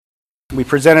We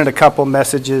presented a couple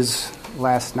messages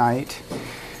last night.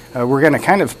 We're going to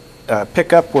kind of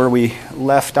pick up where we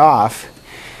left off.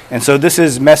 And so this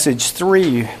is message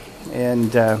 3.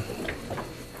 And so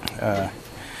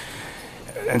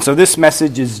this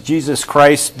message is Jesus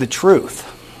Christ, the truth.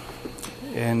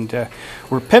 And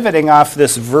we're pivoting off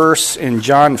this verse in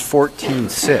John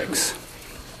 14:6.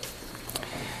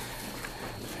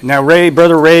 Now,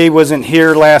 Brother Ray wasn't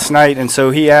here last night, and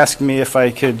so he asked me if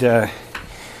I could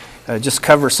just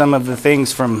cover some of the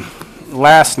things from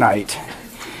last night,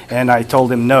 and I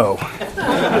told him no.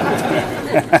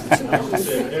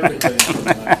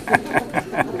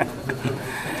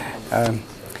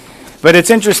 But it's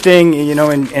interesting, you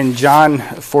know, in John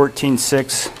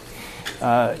 14:6,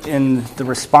 in the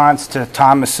response to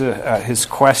Thomas, his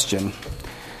question,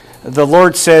 the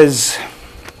Lord says,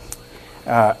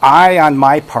 I, on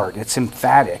my part, it's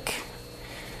emphatic,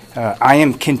 I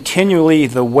am continually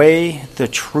the way, the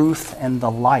truth, and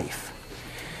the life.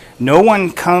 No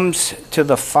one comes to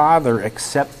the Father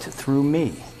except through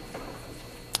me.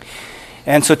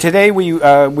 And so today we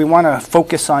want to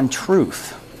focus on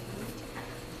truth.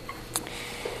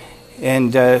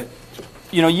 And,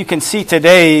 you know, you can see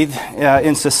today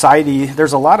in society,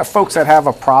 there's a lot of folks that have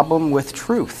a problem with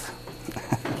truth.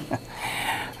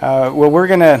 Well, we're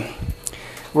going to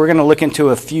look into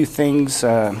a few things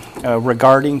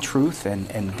regarding truth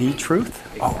and the truth.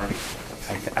 Oh,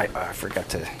 I forgot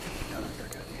to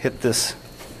hit this.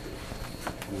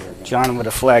 John would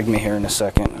have flagged me here in a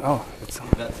second. Oh, that's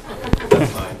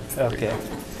fine. Okay.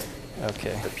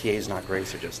 The PA is not great,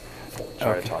 so just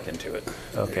try to talk into it.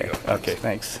 Okay.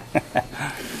 Thanks.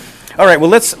 All right. Well,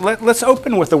 let's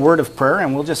open with a word of prayer,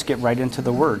 and we'll just get right into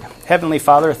the word. Heavenly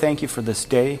Father, thank you for this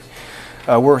day.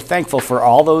 We're thankful for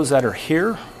all those that are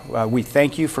here. We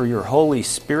thank you for your Holy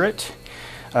Spirit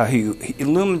who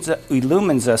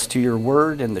illumines us to your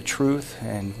word and the truth.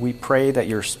 And we pray that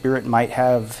your Spirit might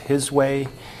have his way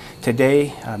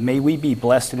today. May we be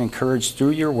blessed and encouraged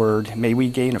through your word. May we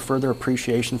gain a further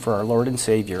appreciation for our Lord and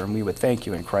Savior. And we would thank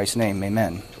you in Christ's name.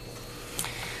 Amen.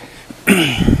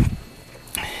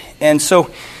 And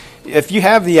so if you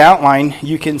have the outline,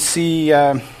 you can see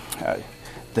the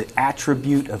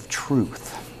attribute of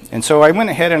truth. And so I went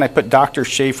ahead and I put Dr.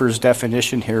 Schaeffer's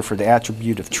definition here for the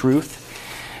attribute of truth.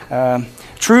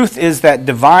 Truth is that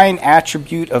divine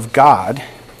attribute of God,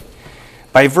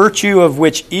 by virtue of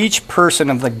which each person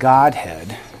of the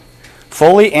Godhead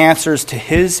fully answers to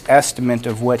his estimate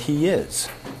of what he is.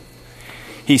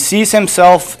 He sees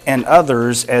himself and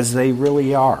others as they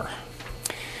really are.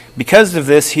 Because of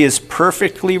this, he is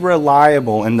perfectly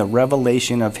reliable in the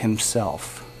revelation of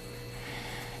himself.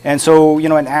 And so, you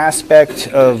know, an aspect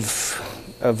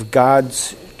of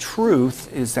God's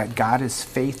truth is that God is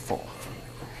faithful.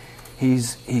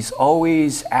 He's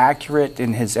always accurate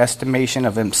in his estimation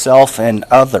of himself and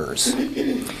others.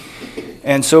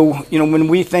 And so, you know, when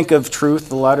we think of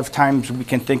truth, a lot of times we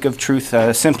can think of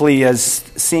truth simply as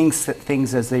seeing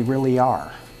things as they really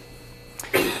are.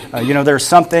 You know, there's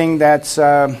something that's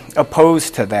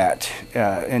opposed to that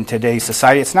in today's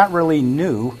society. It's not really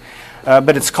new.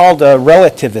 But it's called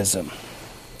relativism.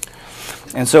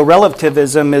 And so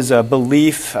relativism is a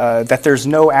belief that there's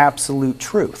no absolute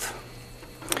truth.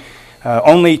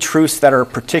 Only truths that are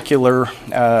particular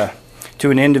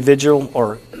to an individual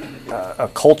or a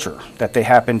culture that they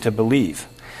happen to believe.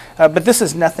 But this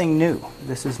is nothing new.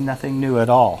 This is nothing new at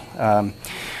all.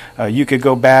 You could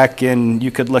go back and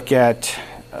you could look at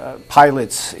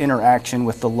Pilate's interaction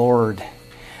with the Lord.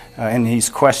 And he's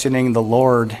questioning the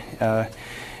Lord.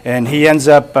 And he ends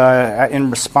up, in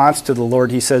response to the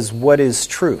Lord, he says, what is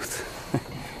truth?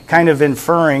 Kind of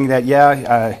inferring that,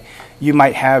 you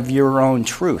might have your own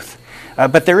truth.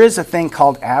 But there is a thing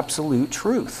called absolute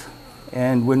truth.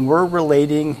 And when we're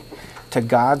relating to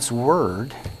God's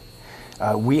word,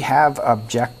 we have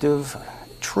objective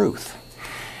truth.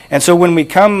 And so when we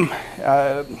come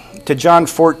to John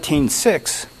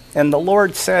 14:6, and the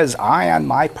Lord says, I, on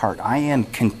my part, I am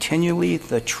continually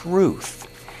the truth.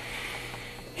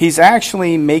 He's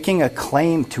actually making a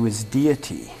claim to his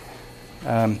deity.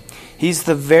 He's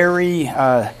the very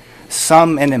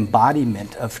sum and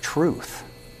embodiment of truth.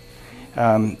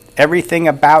 Everything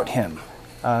about him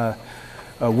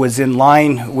was in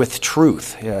line with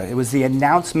truth. It was the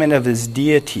announcement of his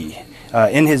deity.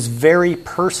 In his very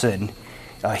person,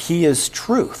 he is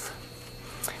truth.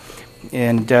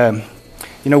 And,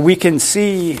 you know, we can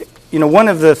see, you know, one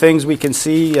of the things we can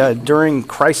see during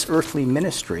Christ's earthly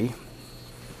ministry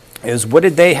is what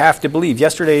did they have to believe?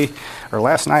 Yesterday, or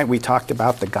last night, we talked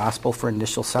about the gospel for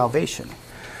initial salvation.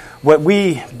 What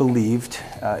we believed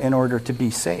in order to be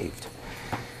saved.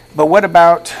 But what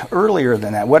about earlier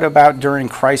than that? What about during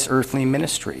Christ's earthly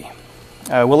ministry?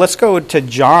 Well, let's go to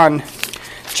John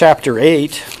chapter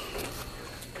 8.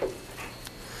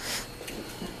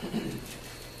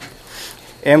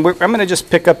 And I'm going to just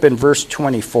pick up in verse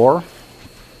 24.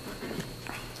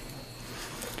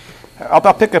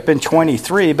 I'll pick up in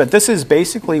 23, but this is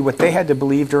basically what they had to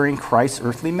believe during Christ's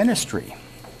earthly ministry.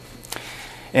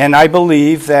 And I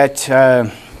believe that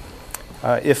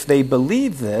if they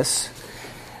believed this,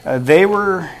 they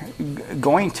were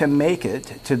going to make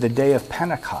it to the day of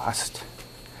Pentecost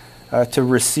to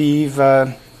receive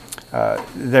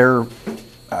their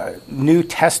New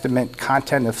Testament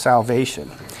content of salvation.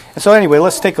 And so anyway,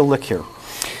 let's take a look here.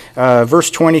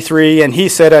 Verse 23, and he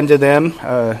said unto them,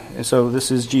 and so this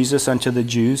is Jesus unto the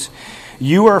Jews,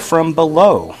 you are from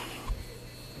below,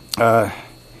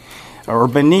 or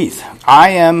beneath. I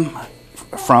am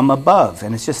from above,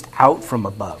 and it's just out from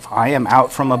above. I am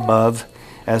out from above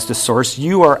as the source.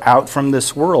 You are out from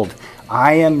this world.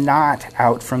 I am not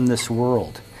out from this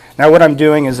world. Now what I'm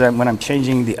doing is that when I'm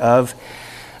changing the of,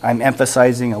 I'm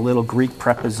emphasizing a little Greek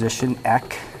preposition,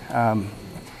 ek.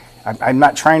 I'm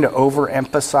not trying to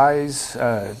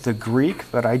overemphasize the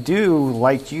Greek, but I do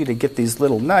like you to get these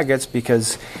little nuggets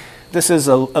because this is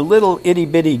a little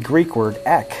itty-bitty Greek word,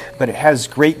 ek, but it has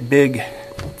great big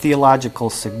theological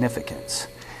significance.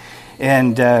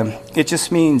 And it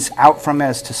just means out from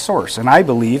as to source. And I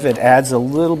believe it adds a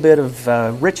little bit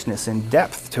of richness and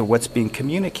depth to what's being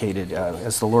communicated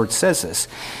as the Lord says this.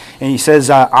 And he says,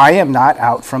 I am not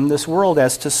out from this world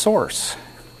as to source.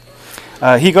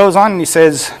 He goes on and he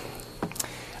says,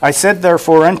 I said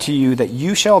therefore unto you that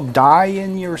you shall die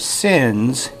in your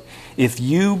sins if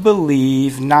you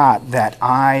believe not that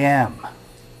I am.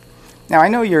 Now I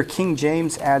know your King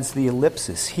James adds the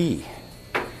ellipsis, he.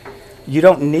 You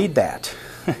don't need that.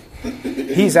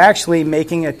 He's actually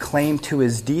making a claim to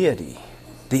his deity,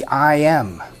 the I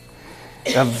am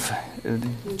of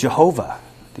Jehovah,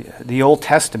 the Old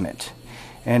Testament.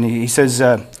 And he says,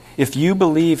 if you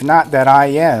believe not that I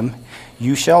am,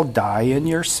 you shall die in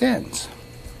your sins.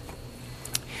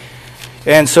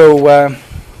 And so,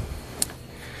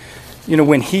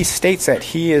 when he states that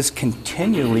he is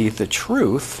continually the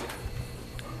truth,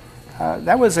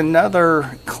 that was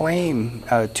another claim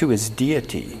to his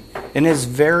deity. In his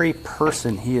very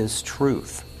person, he is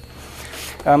truth.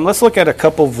 Let's look at a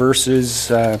couple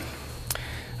verses,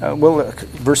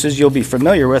 verses you'll be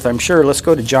familiar with, I'm sure. Let's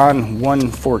go to John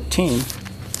 1:14.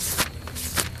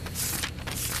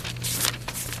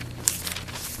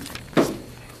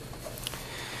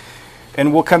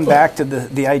 And we'll come back to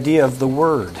the idea of the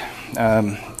Word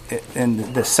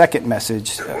in the second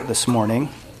message this morning.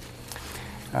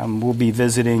 We'll be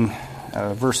visiting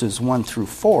verses 1 through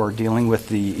 4, dealing with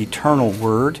the eternal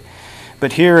Word.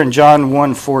 But here in John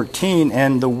 1:14,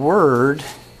 and the Word,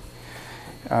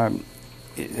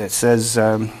 it says,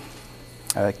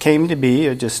 came to be,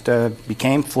 it just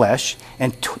became flesh,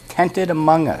 and tented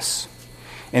among us.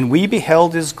 And we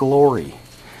beheld his glory.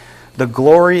 The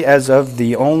glory as of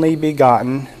the only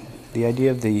begotten, the idea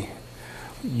of the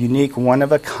unique one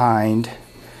of a kind,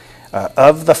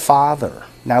 of the Father.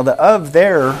 Now the of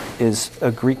there is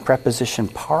a Greek preposition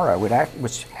para,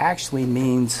 which actually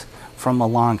means from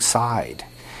alongside.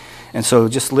 And so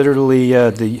just literally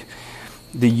the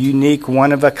unique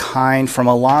one of a kind from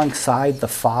alongside the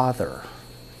Father.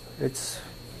 It's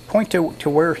point to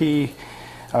where he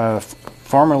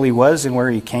formerly was and where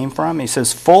he came from. He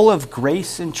says, full of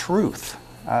grace and truth,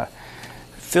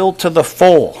 filled to the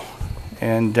full.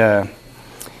 And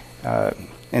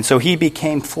so he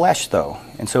became flesh, though.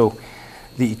 And so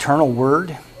the eternal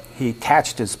Word, he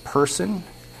attached his person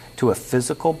to a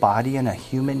physical body and a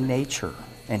human nature,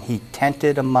 and he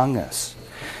tented among us.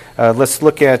 Let's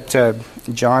look at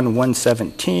John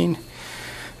 1:17.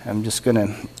 I'm just going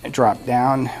to drop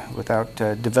down without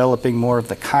developing more of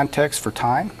the context for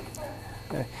time.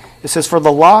 It says, for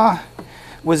the law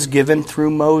was given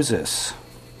through Moses,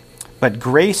 but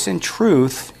grace and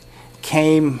truth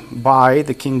came by,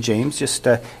 the King James,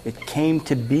 it came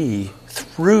to be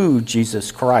through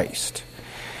Jesus Christ.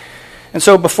 And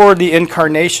so before the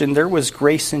incarnation, there was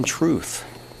grace and truth,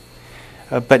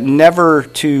 but never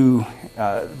to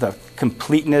the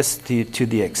completeness, to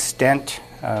the extent,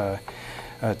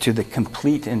 to the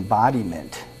complete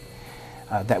embodiment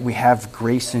that we have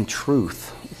grace and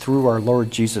truth through our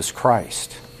Lord Jesus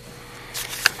Christ.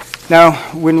 Now,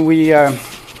 when we're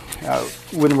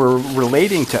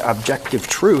relating to objective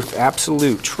truth,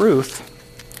 absolute truth,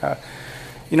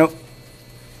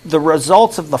 the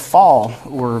results of the fall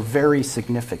were very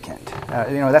significant.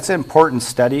 That's an important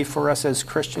study for us as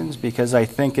Christians because I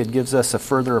think it gives us a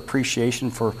further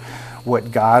appreciation for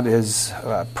what God has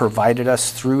provided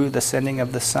us through the sending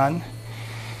of the Son.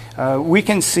 We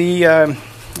can see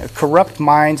corrupt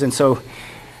minds, and so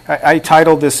I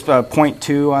titled this point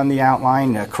 2 on the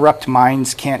outline, Corrupt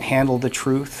Minds Can't Handle the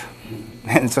Truth.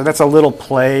 And so that's a little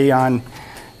play on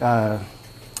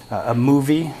a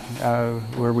movie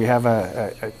where we have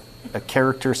a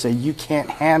character say, you can't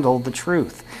handle the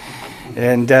truth.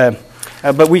 And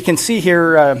but we can see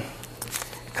here,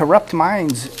 corrupt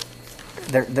minds,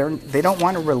 they don't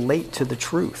want to relate to the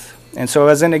truth. And so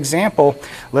as an example,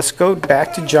 let's go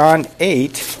back to John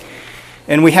 8.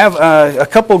 And we have a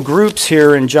couple groups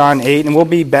here in John 8, and we'll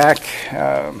be back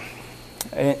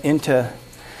into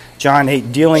John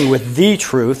 8 dealing with the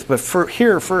truth. But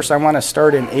first, I want to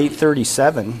start in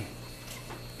 8:37.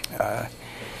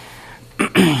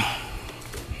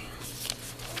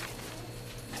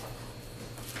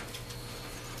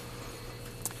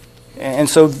 And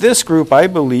so this group, I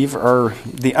believe, are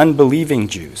the unbelieving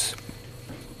Jews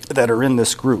that are in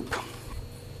this group.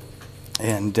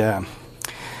 And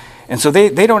so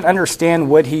they don't understand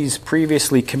what he's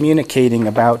previously communicating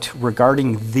about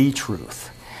regarding the truth.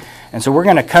 And so we're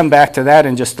going to come back to that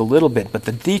in just a little bit. But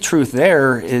the truth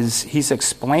there is he's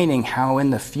explaining how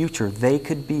in the future they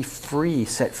could be free,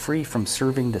 set free from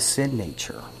serving the sin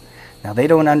nature. Now they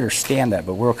don't understand that,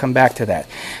 but we'll come back to that.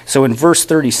 So in verse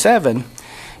 37,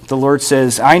 the Lord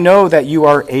says, I know that you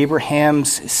are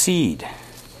Abraham's seed.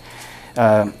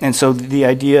 And so the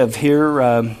idea of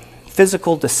here,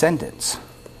 physical descendants.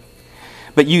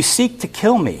 But you seek to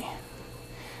kill me,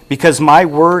 because my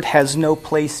word has no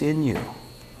place in you.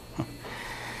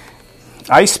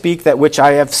 I speak that which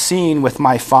I have seen with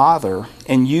my Father,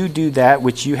 and you do that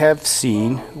which you have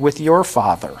seen with your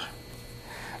father.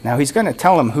 Now he's going to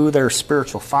tell them who their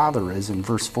spiritual father is in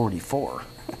verse 44.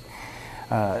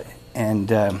 And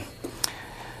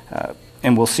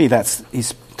we'll see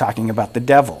he's talking about the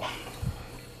devil.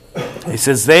 He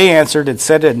says, they answered and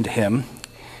said unto him,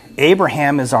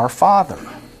 Abraham is our father.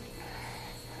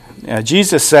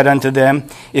 Jesus said unto them,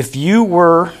 if you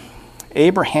were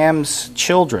Abraham's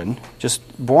children, just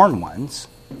born ones,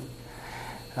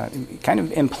 kind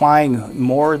of implying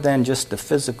more than just the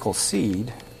physical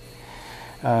seed,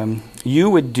 you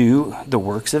would do the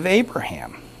works of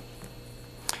Abraham.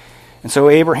 And so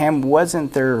Abraham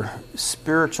wasn't their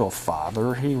spiritual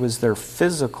father, he was their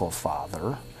physical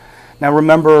father. Now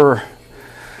remember,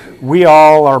 we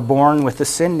all are born with a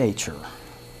sin nature.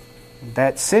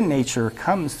 That sin nature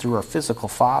comes through our physical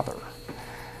father.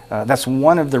 That's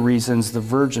one of the reasons the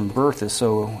virgin birth is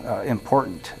so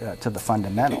important to the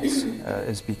fundamentals,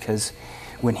 is because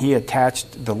when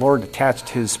the Lord attached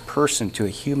his person to a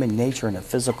human nature and a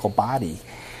physical body,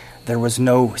 there was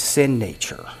no sin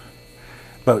nature.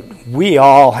 But we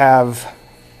all have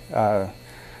a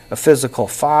physical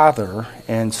father,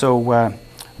 and so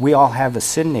we all have a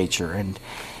sin nature. And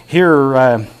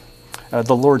here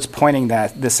the Lord's pointing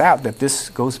this out, that this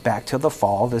goes back to the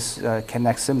fall. This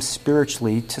connects him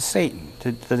spiritually to Satan,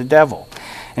 to the devil.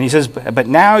 And he says, but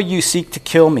now you seek to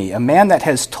kill me, a man that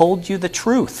has told you the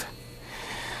truth.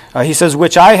 He says,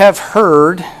 which I have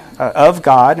heard of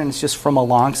God, and it's just from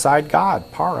alongside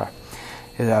God, para.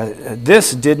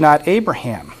 This did not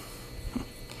Abraham.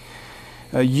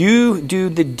 You do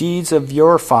the deeds of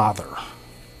your father.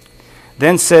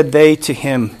 Then said they to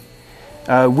him,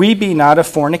 we be not of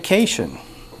fornication.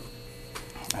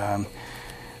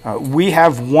 We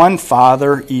have one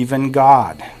Father, even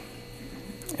God.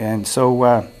 And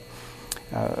so,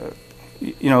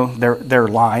 they're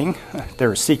lying.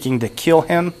 They're seeking to kill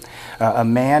him, a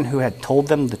man who had told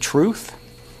them the truth.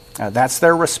 That's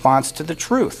their response to the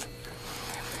truth.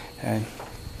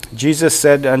 Jesus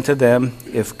said unto them,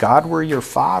 if God were your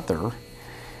father,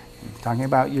 talking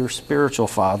about your spiritual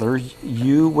father,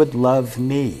 you would love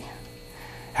me.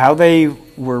 How they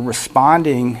were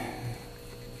responding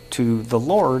to the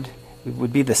Lord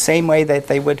would be the same way that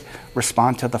they would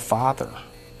respond to the Father.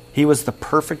 He was the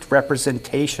perfect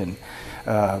representation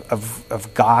of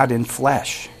God in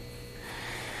flesh.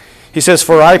 He says,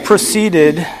 for I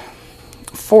proceeded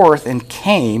forth and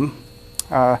came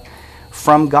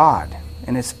from God.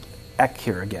 And it's ek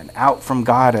here again, out from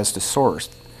God as the source.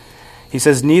 He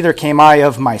says, neither came I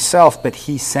of myself, but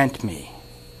he sent me.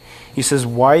 He says,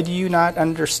 why do you not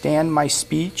understand my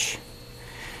speech?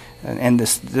 And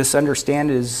this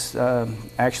understand is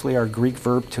actually our Greek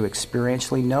verb to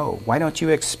experientially know. Why don't you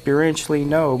experientially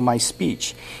know my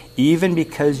speech? Even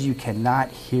because you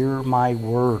cannot hear my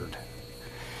word.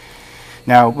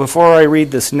 Now, before I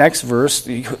read this next verse,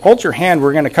 hold your hand.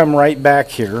 We're going to come right back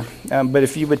here. But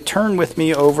if you would turn with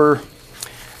me over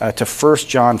to 1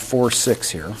 John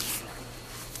 4:6 here.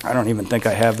 I don't even think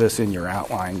I have this in your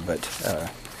outline, but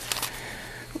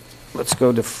let's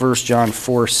go to 1 John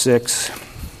 4:6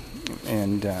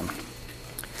 and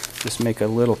just make a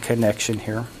little connection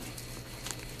here.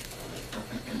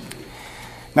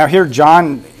 Now here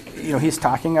John, he's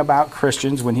talking about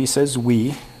Christians when he says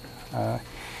we.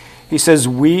 He says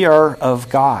we are of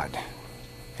God.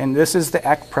 And this is the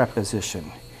ek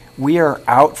preposition. We are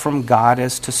out from God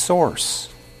as to source.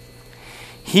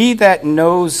 He that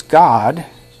knows God,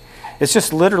 it's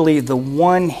just literally the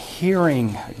one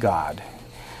hearing God.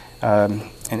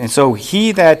 And so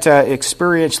he that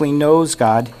experientially knows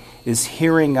God is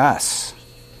hearing us.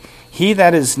 He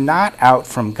that is not out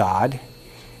from God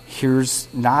hears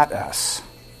not us.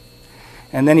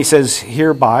 And then he says,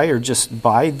 hereby, or just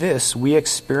by this, we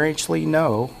experientially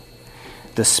know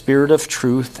the spirit of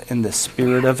truth and the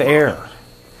spirit of error.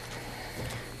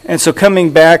 And so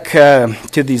coming back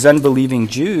to these unbelieving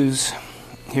Jews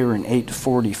here in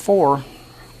 844,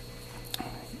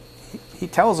 he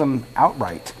tells them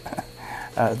outright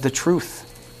the truth,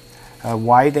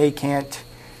 why they can't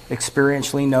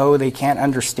experientially know, they can't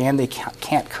understand, they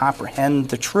can't comprehend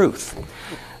the truth.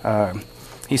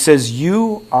 He says,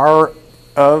 you are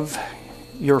of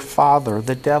your father,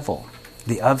 the devil.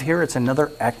 The of here, it's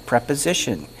another ek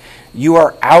preposition. You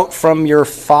are out from your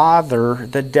father,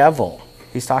 the devil.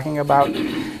 He's talking about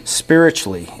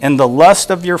spiritually. And the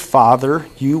lust of your father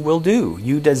you will do.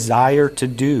 You desire to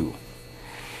do.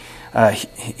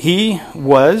 He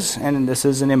was, and this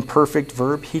is an imperfect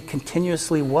verb, he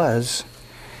continuously was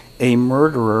a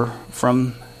murderer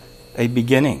from a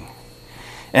beginning.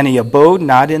 And he abode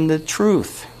not in the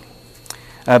truth,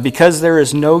 because there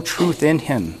is no truth in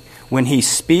him. When he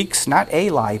speaks, not a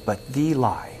lie, but the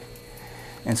lie.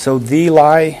 And so the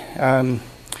lie,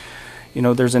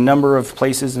 there's a number of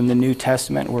places in the New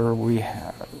Testament where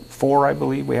four, I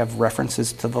believe, we have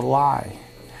references to the lie.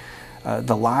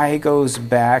 The lie goes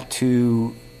back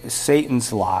to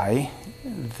Satan's lie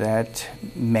that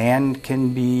man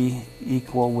can be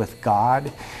equal with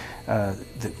God.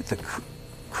 The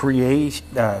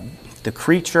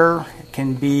creature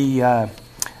can be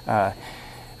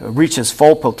reaches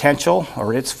full potential,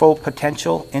 or its full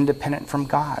potential, independent from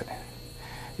God.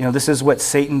 This is what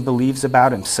Satan believes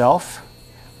about himself.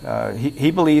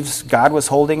 He believes God was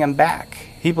holding him back.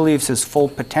 He believes his full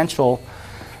potential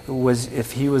was,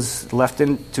 if he was left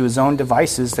to his own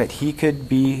devices, that he could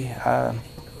be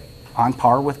on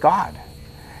par with God.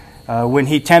 When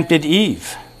he tempted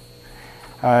Eve,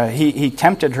 he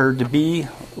tempted her to be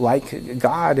like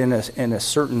God in a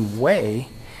certain way,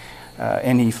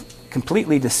 and he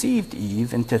completely deceived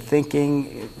Eve into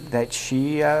thinking that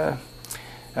she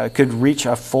could reach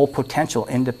a full potential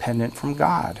independent from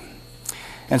God.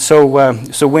 And so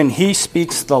when he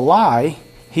speaks the lie,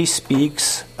 he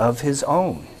speaks of his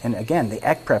own. And again, the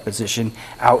ek preposition,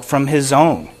 out from his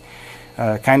own.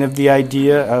 Kind of the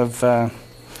idea of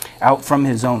out from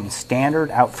his own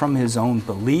standard, out from his own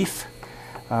belief.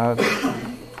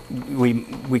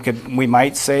 We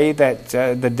might say that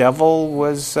the devil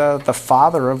was the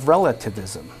father of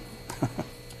relativism.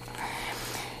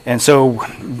 And so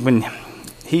when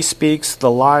he speaks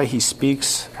the lie, he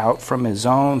speaks out from his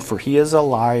own, for he is a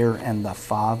liar and the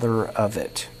father of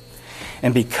it.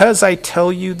 And because I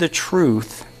tell you the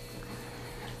truth,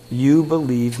 you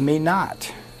believe me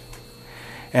not.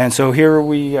 And so here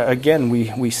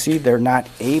we see they're not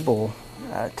able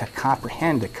to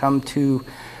comprehend, to come to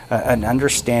an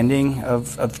understanding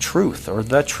of truth, or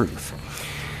the truth.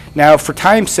 Now, for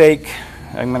time's sake,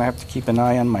 I'm going to have to keep an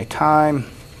eye on my time.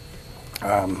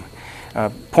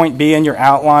 Point B in your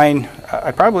outline,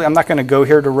 I'm not going to go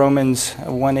here to Romans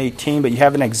 1:18, but you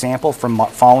have an example from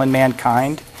fallen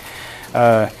mankind.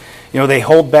 They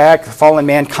hold back, fallen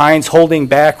mankind's holding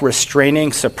back,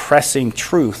 restraining, suppressing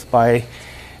truth by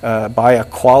a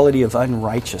quality of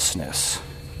unrighteousness.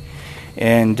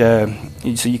 And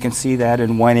so you can see that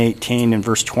in 1:18 and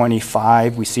verse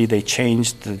 25. We see they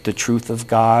changed the truth of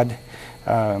God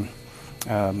by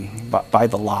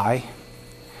the lie.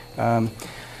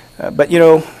 But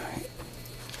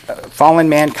fallen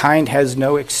mankind has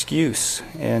no excuse,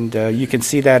 and you can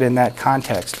see that in that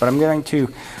context. But I'm going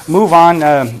to move on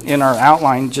in our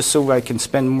outline just so I can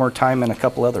spend more time in a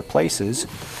couple other places.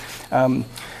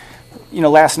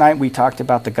 Last night we talked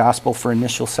about the gospel for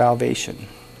initial salvation.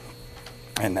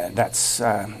 And that's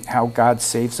how God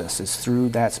saves us, is through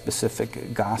that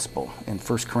specific gospel in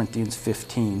 1 Corinthians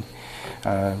 15,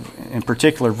 in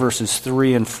particular verses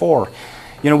 3 and 4.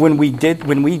 When we did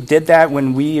that,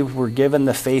 when we were given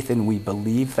the faith and we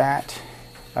believed that,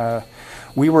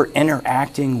 we were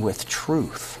interacting with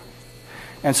truth.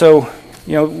 And so,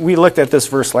 we looked at this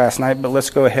verse last night, but let's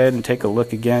go ahead and take a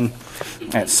look again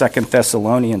at 2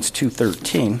 Thessalonians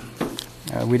 2:13.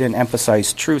 We didn't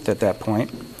emphasize truth at that point.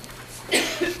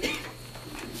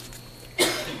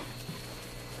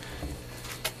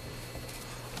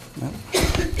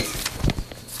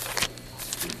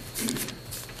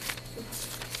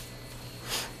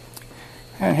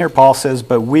 And here Paul says,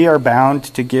 "But we are bound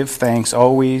to give thanks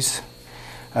always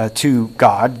to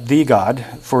God, the God,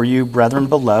 for you, brethren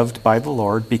beloved by the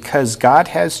Lord, because God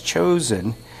has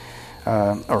chosen,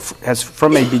 or has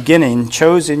from a beginning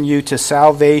chosen you to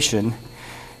salvation,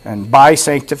 and by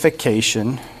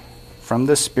sanctification from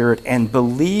the Spirit and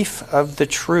belief of the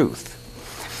truth."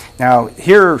 Now,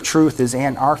 here truth is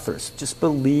anarthros, just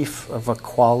belief of a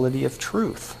quality of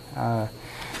truth.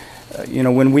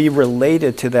 When we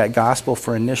related to that gospel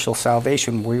for initial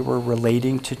salvation, we were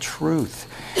relating to truth.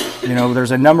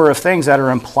 There's a number of things that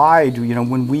are implied,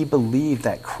 when we believe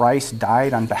that Christ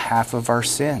died on behalf of our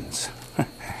sins.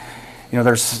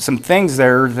 There's some things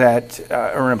there that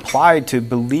are implied to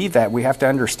believe that. We have to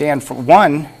understand, for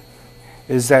one,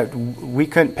 is that we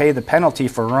couldn't pay the penalty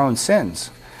for our own sins.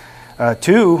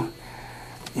 Two,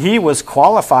 he was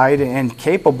qualified and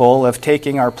capable of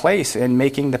taking our place and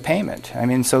making the payment.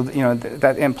 So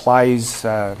that implies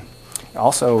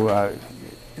also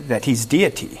that he's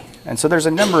deity. And so there's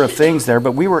a number of things there,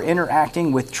 but we were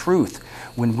interacting with truth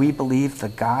when we believed the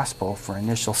gospel for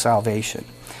initial salvation.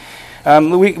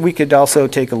 We could also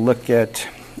take a look at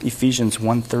Ephesians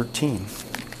 1:13.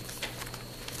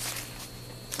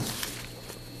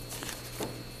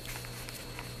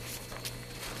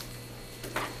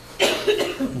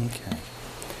 Okay.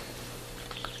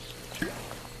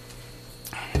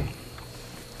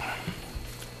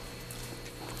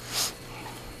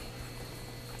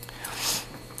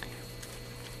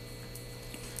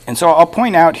 And so I'll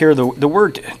point out here the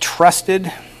word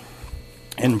trusted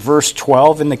in verse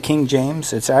 12 in the King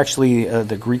James. It's actually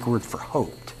the Greek word for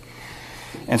hoped.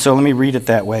 And so let me read it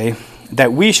that way.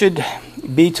 That we should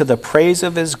be to the praise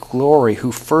of his glory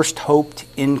who first hoped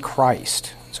in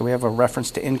Christ. So we have a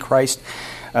reference to in Christ.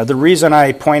 The reason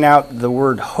I point out the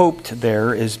word hoped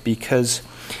there is because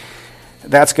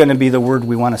that's going to be the word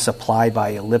we want to supply by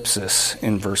ellipsis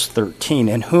in verse 13.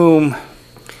 In whom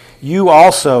you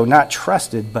also not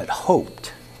trusted, but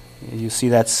hoped. You see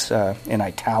that's in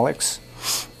italics.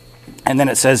 And then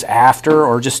it says after,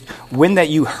 or just when that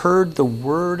you heard the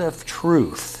word of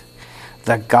truth,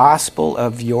 the gospel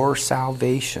of your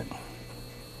salvation.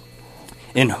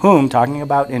 In whom, talking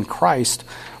about in Christ,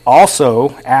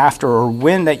 also after or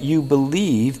when that you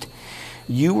believed,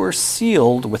 you were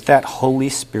sealed with that Holy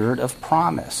Spirit of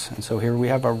promise. And so here we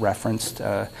have a reference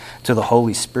to the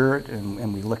Holy Spirit,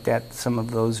 and we looked at some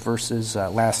of those verses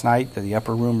last night, the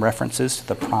upper room references to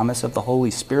the promise of the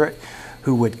Holy Spirit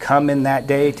who would come in that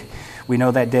day. We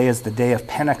know that day is the day of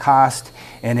Pentecost,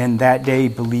 and in that day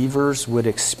believers would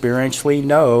experientially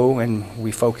know, and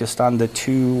we focused on the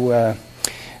two,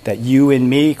 that you in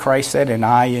me, Christ said, and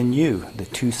I in you, the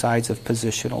two sides of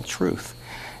positional truth.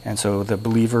 And so the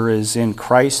believer is in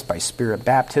Christ by Spirit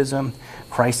baptism.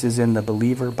 Christ is in the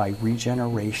believer by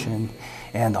regeneration.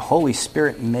 And the Holy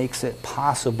Spirit makes it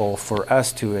possible for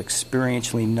us to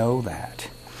experientially know that.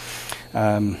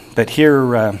 But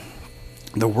here,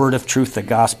 the word of truth, the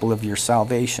gospel of your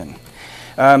salvation.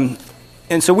 And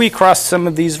so we crossed some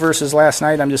of these verses last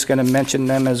night. I'm just going to mention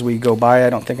them as we go by.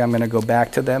 I don't think I'm going to go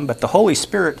back to them. But the Holy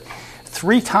Spirit,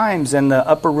 3 times in the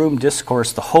upper room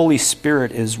discourse, the Holy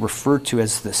Spirit is referred to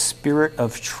as the Spirit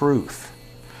of truth.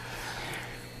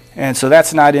 And so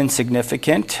that's not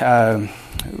insignificant.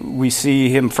 We see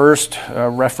him first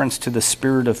reference to the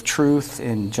Spirit of truth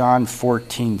in John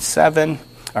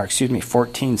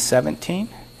 14:17.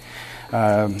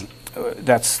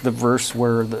 That's the verse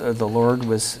where the Lord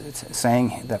was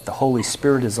saying that the Holy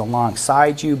Spirit is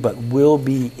alongside you but will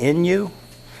be in you.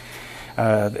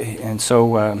 And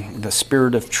so the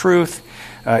Spirit of truth.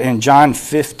 In John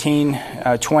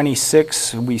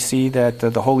 15:26, we see that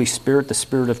the Holy Spirit, the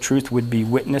Spirit of truth, would be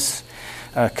witness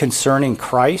concerning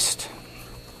Christ.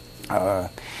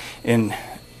 In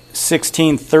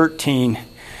 16:13,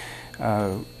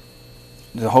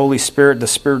 the Holy Spirit, the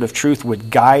Spirit of truth, would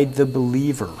guide the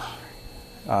believer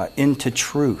into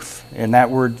truth. And that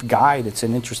word guide, it's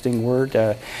an interesting word.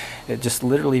 It just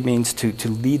literally means to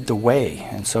lead the way.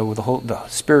 And so the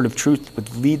Spirit of truth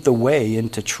would lead the way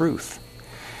into truth.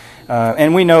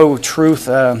 And we know truth.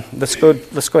 Let's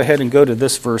go ahead and go to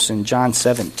this verse in John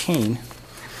 17.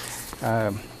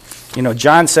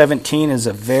 John 17 is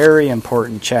a very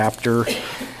important chapter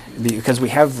because we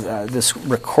have this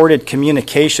recorded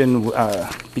communication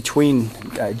between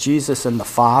Jesus and the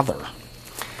Father.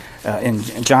 in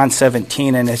John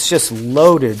 17, and it's just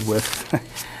loaded with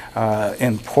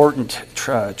important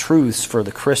truths for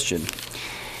the Christian.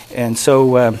 And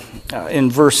so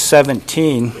in verse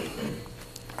 17,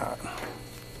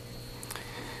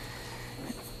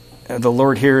 the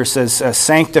Lord here says,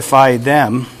 sanctify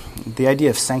them. The idea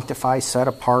of sanctify, set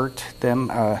apart them,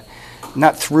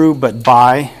 not through but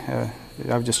by.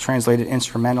 I've just translated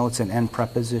instrumental. It's an end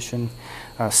preposition.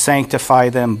 Sanctify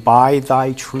them by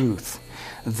thy truth.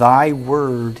 Thy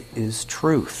word is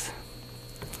truth.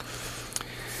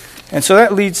 And so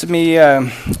that leads me,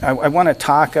 I want to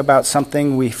talk about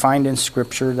something we find in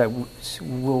Scripture that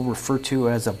we'll refer to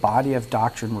as a body of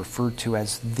doctrine referred to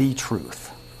as the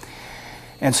truth.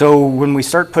 And so when we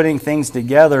start putting things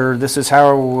together, this is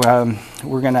how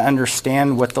we're going to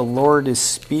understand what the Lord is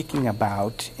speaking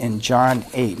about in John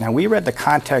 8. Now, we read the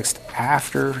context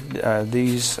after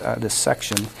this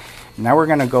section. Now we're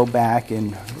going to go back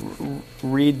and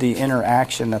read the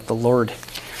interaction that the Lord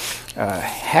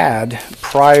had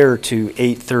prior to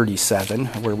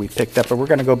 8:37, where we picked up. But we're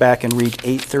going to go back and read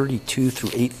 8:32 through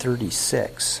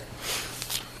 8:36.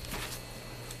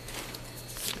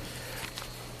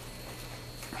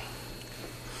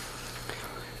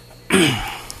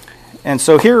 And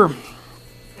so here,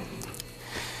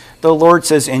 the Lord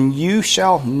says, and you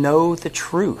shall know the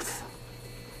truth.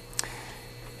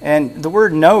 And the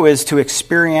word know is to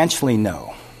experientially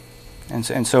know.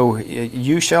 And so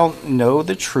you shall know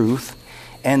the truth,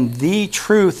 and the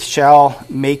truth shall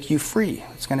make you free.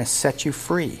 It's going to set you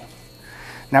free.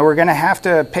 Now we're going to have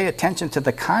to pay attention to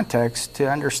the context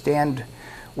to understand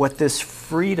what this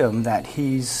freedom that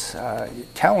he's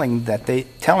telling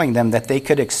them that they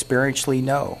could experientially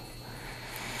know.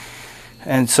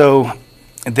 And so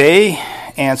they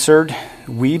answered,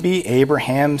 we be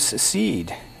Abraham's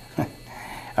seed,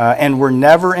 and were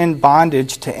never in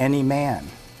bondage to any man.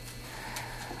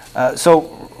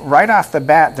 So right off the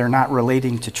bat, they're not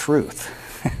relating to truth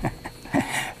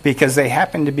because they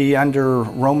happen to be under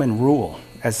Roman rule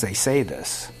as they say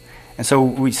this. And so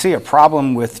we see a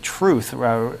problem with truth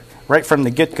right from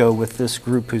the get-go with this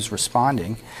group who's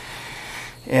responding.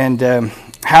 And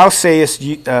how sayest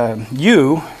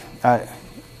you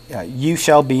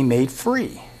shall be made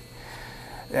free?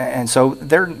 And so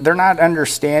they're not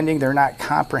understanding, they're not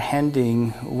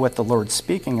comprehending what the Lord's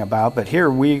speaking about. But here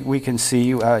we can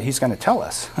see he's going to tell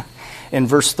us. In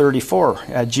verse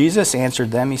 34, Jesus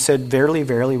answered them. He said, verily,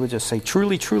 verily, we'll just say,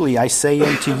 truly, truly, I say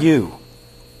unto you.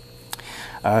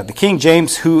 The King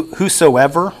James,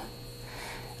 whosoever,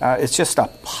 it's just a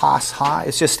pas ha.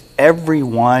 It's just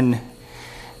everyone,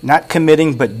 not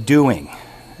committing but doing.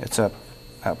 It's a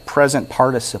present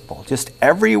participle. Just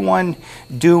everyone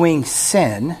doing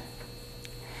sin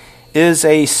is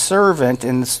a servant,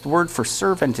 and this word for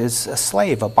servant is a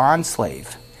slave, a bond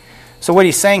slave. So what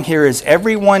he's saying here is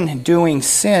everyone doing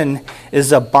sin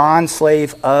is a bond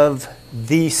slave of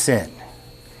the sin.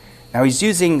 Now he's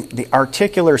using the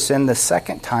articular sin the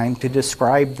second time to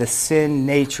describe the sin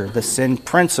nature, the sin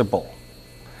principle.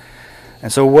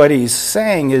 And so what he's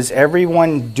saying is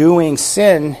everyone doing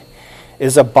sin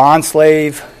is a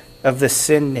bondslave of the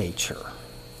sin nature.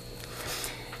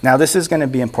 Now this is going to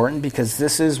be important because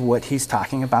this is what he's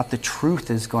talking about. The truth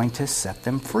is going to set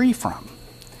them free from.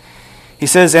 He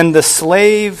says, and the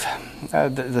slave,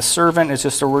 the servant is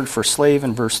just a word for slave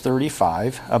in verse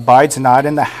 35, abides not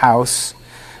in the house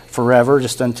forever,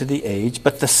 just unto the age,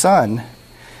 but the son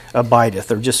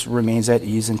abideth, or just remains at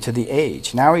ease unto the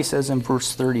age. Now he says in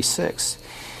verse 36,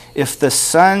 if the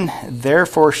Son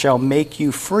therefore shall make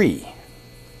you free.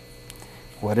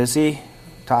 What is he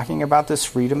talking about this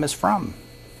freedom is from?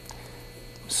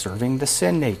 Serving the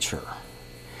sin nature.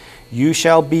 You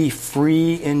shall be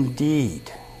free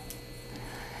indeed.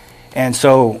 And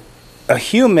so a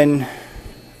human,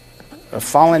 a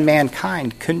fallen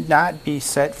mankind, could not be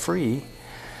set free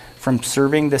from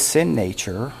serving the sin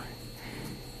nature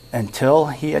until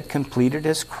he had completed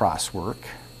his cross work,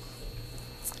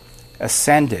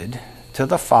 ascended to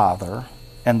the Father,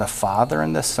 and the Father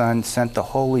and the Son sent the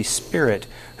Holy Spirit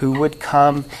who would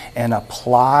come and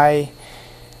apply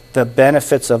the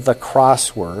benefits of the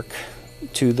cross work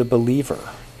to the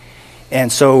believer.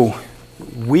 And so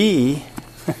we,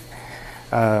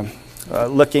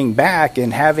 looking back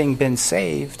and having been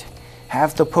saved,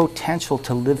 have the potential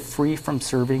to live free from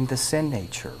serving the sin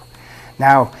nature.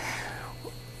 Now,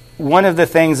 one of the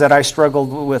things that I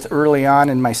struggled with early on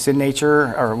in my sin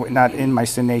nature, or not in my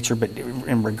sin nature, but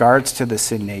in regards to the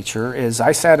sin nature, is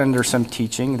I sat under some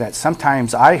teaching that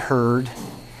sometimes I heard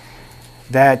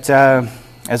that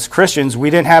as Christians we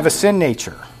didn't have a sin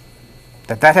nature,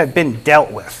 that had been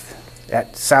dealt with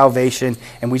at salvation,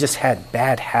 and we just had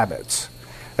bad habits.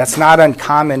 That's not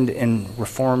uncommon in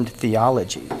Reformed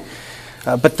theology.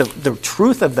 But the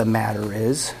truth of the matter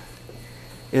is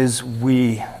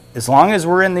we, as long as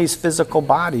we're in these physical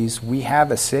bodies, we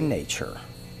have a sin nature.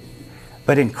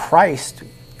 But in Christ,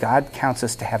 God counts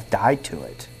us to have died to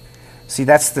it. See,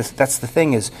 that's the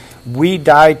thing is, we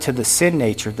died to the sin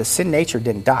nature. The sin nature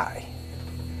didn't die.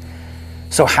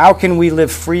 So how can we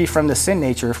live free from the sin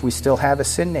nature if we still have a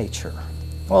sin nature?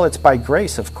 Well, it's by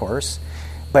grace, of course.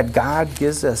 But God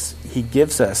gives us,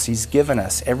 He's given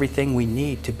us everything we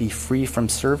need to be free from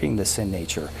serving the sin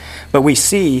nature. But we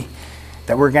see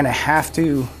that we're going to have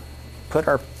to put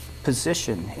our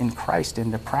position in Christ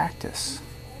into practice.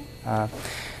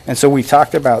 And so we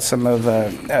talked about some of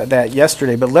that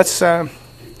yesterday. But let's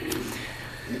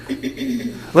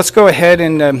go ahead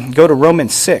and go to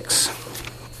Romans 6.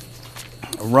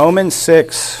 Romans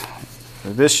 6.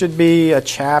 This should be a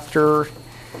chapter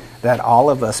that all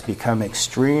of us become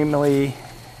extremely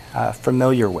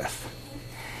familiar with.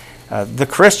 The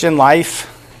Christian life,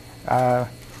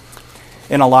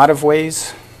 in a lot of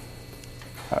ways,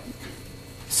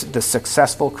 the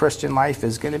successful Christian life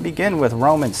is going to begin with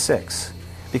Romans 6.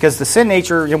 Because the sin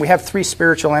nature, we have three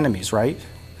spiritual enemies, right?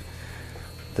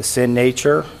 The sin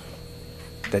nature,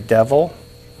 the devil,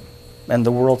 and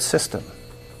the world system.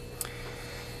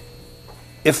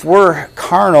 If we're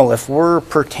carnal, if we're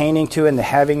pertaining to and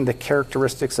having the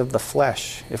characteristics of the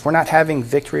flesh, if we're not having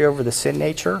victory over the sin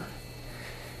nature,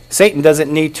 Satan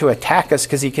doesn't need to attack us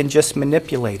because he can just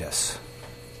manipulate us.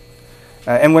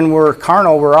 And when we're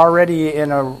carnal, we're already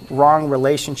in a wrong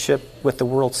relationship with the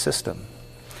world system.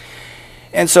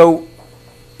 And so,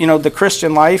 the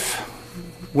Christian life,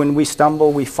 when we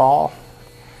stumble, we fall.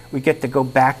 We get to go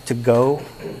back to go.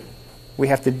 We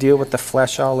have to deal with the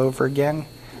flesh all over again.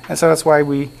 And so that's why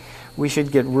we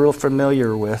should get real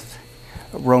familiar with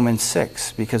Romans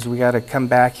 6, because we got to come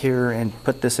back here and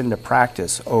put this into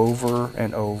practice over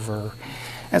and over.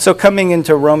 And so coming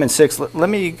into Romans 6, let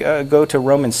me go to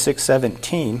Romans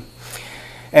 6:17.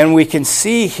 And we can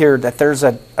see here that there's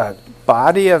a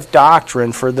body of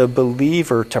doctrine for the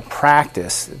believer to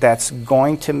practice that's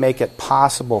going to make it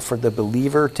possible for the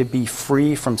believer to be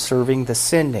free from serving the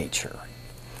sin nature.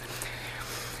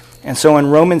 And so in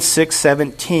Romans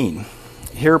 6:17,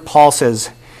 here Paul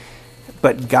says,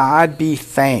 "But God be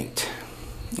thanked."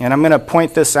 And I'm going to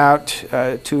point this out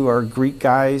to our Greek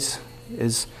guys.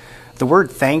 Is the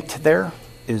word "thanked" there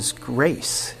is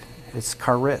grace. It's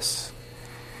charis.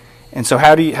 And so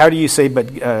how do you say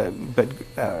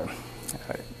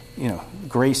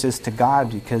grace is to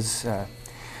God? Because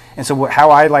and so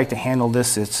how I like to handle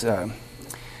this,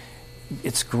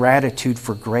 it's gratitude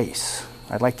for grace.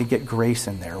 I'd like to get grace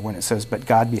in there when it says, "But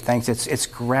God be thanked." It's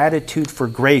gratitude for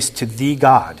grace to the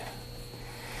God.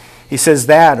 He says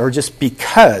that, or just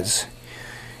because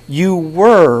you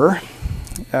were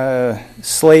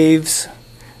slaves.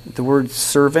 The word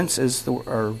servants is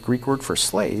our Greek word for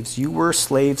slaves. You were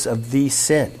slaves of the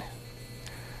sin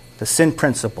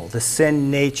principle, the sin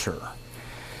nature.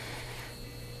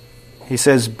 He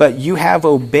says, "But you have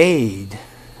obeyed,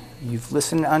 you've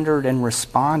listened under it and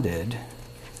responded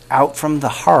out from the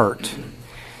heart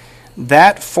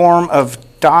that form of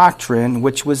doctrine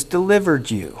which was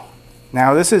delivered you."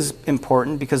 Now this is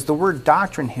important because the word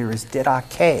doctrine here is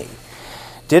didache.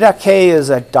 Didache is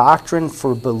a doctrine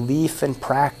for belief and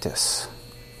practice.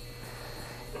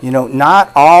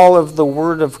 Not all of the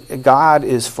Word of God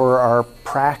is for our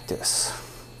practice.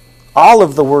 All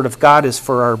of the Word of God is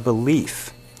for our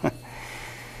belief.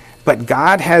 But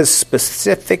God has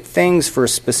specific things for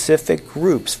specific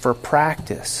groups for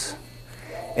practice.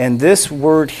 And this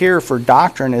word here for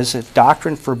doctrine is a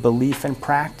doctrine for belief and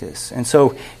practice. And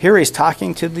so here he's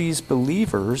talking to these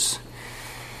believers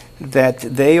that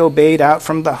they obeyed out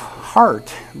from the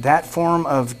heart that form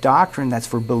of doctrine that's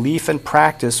for belief and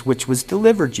practice, which was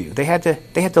delivered you. They had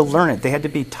to learn it. They had to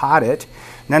be taught it.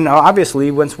 And then obviously,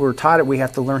 once we're taught it, we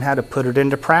have to learn how to put it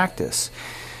into practice.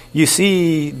 You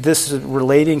see this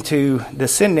relating to the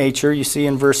sin nature. You see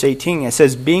in verse 18, it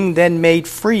says, "Being then made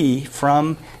free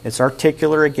from," it's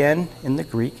articular again in the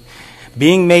Greek,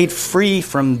 "being made free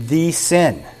from the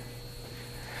sin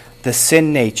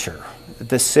nature,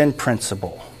 the sin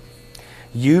principle.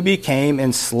 You became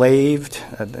enslaved,"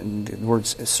 the word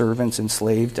servants,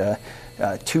 enslaved,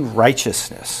 to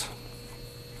righteousness,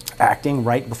 acting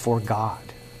right before God.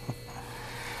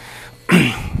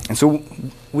 And so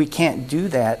we can't do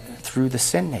that through the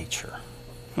sin nature.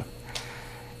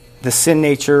 The sin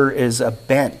nature is a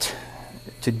bent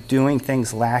to doing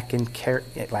things lacking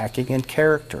in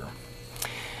character.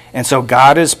 And so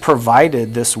God has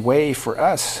provided this way for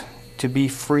us to be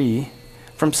free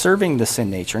from serving the sin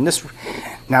nature. And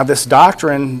Now, this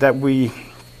doctrine that we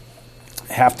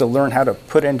have to learn how to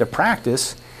put into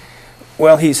practice,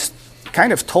 well, he's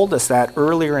kind of told us that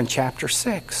earlier in chapter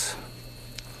 6.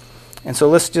 And so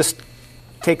let's just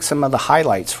take some of the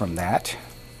highlights from that.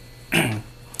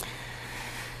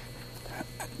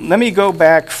 Let me go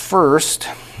back first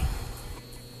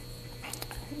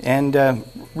and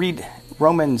read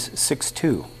Romans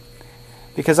 6:2,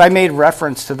 because I made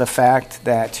reference to the fact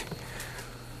that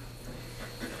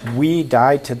we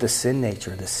died to the sin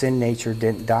nature. The sin nature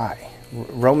didn't die.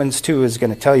 Romans 2 is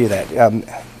going to tell you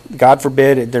that. God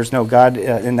forbid, there's no God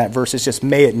in that verse. It's just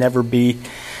may it never be.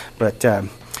 But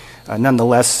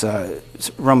nonetheless,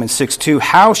 Romans 6:2,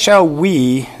 how shall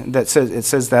we, it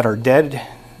says that are dead,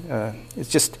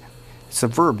 it's a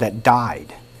verb, that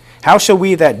died. How shall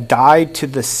we that died to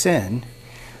the sin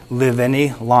live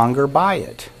any longer by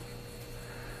it?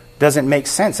 Doesn't make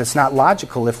sense. It's not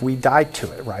logical if we died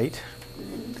to it, right?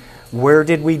 Where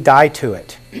did we die to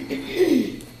it?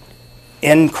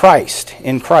 In Christ.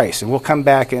 In Christ. And we'll come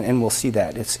back and we'll see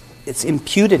that. It's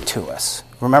imputed to us.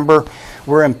 Remember,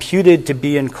 we're imputed to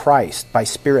be in Christ by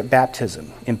Spirit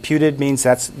baptism. Imputed means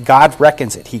that's God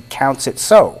reckons it. He counts it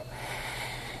so.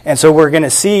 And so we're going to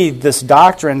see this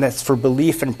doctrine that's for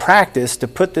belief and practice. To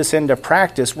put this into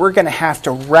practice, we're going to have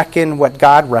to reckon what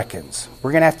God reckons.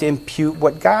 We're going to have to impute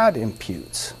what God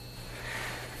imputes.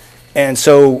 And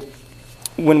so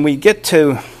when we get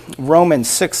to Romans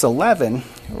 6:11,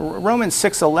 Romans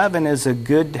 6:11 is a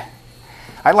good,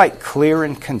 I like clear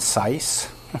and concise.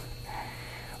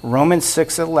 Romans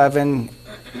 6:11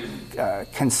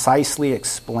 concisely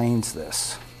explains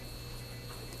this.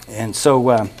 And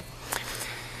so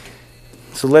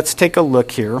let's take a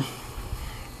look here.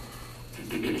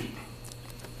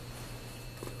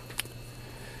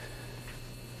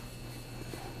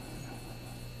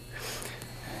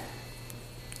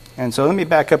 And so let me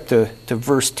back up to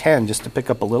verse 10 just to pick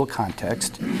up a little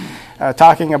context.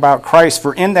 Talking about Christ,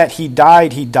 for in that he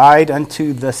died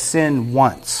unto the sin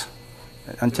once,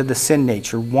 unto the sin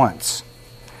nature once.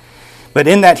 But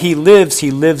in that he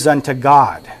lives unto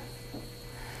God.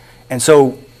 And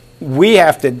so we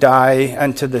have to die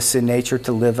unto the sin nature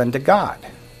to live unto God.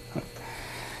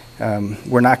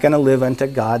 We're not going to live unto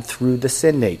God through the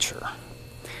sin nature.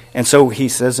 And so he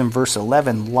says in verse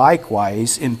 11,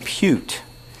 likewise impute.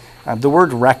 The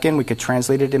word reckon, we could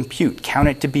translate it impute, count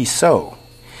it to be so.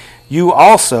 You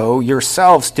also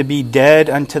yourselves to be dead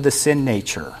unto the sin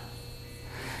nature.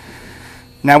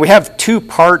 Now we have two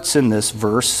parts in this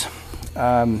verse.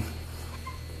 So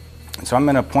I'm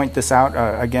going to point this out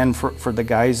again for the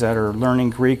guys that are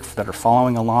learning Greek, that are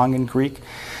following along in Greek.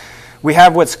 We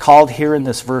have what's called here in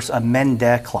this verse a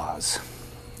mende clause.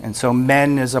 And so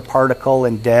men is a particle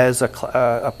and de is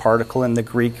a particle in the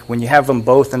Greek. When you have them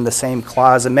both in the same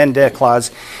clause, a mende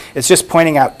clause, it's just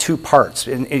pointing out two parts.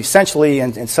 And essentially,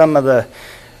 in some of the,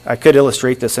 I could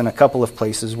illustrate this in a couple of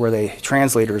places where the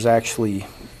translators actually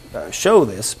show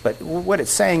this. But what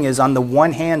it's saying is, on the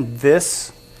one hand,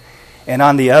 this, and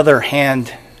on the other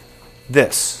hand,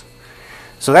 this.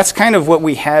 So that's kind of what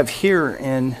we have here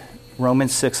in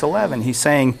Romans 6:11. He's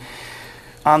saying,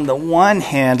 on the one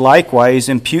hand, likewise,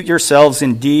 impute yourselves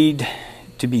indeed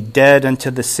to be dead unto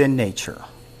the sin nature.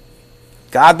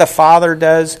 God the Father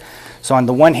does. So on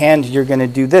the one hand, you're going to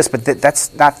do this, but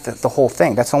that's not the whole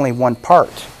thing. That's only one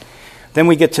part. Then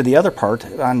we get to the other part.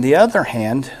 On the other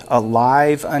hand,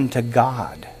 alive unto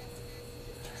God.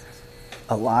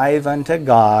 Alive unto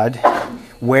God.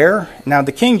 Where? Now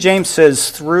the King James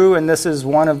says through, and this is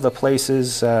one of the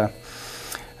places...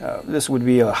 this would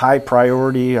be a high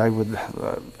priority. I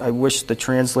wish the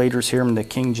translators here in the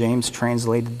King James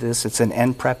translated this. It's an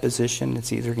en preposition.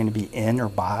 It's either going to be in or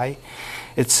by.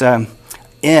 It's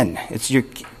in. It's your.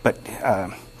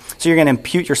 So you're going to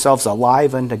impute yourselves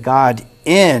alive unto God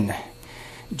in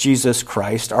Jesus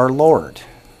Christ our Lord.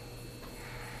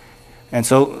 And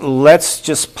so let's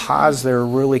just pause there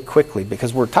really quickly,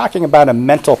 because we're talking about a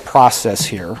mental process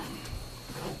here.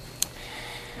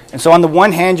 And so on the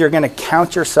one hand, you're going to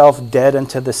count yourself dead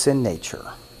unto the sin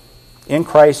nature. In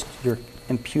Christ, you're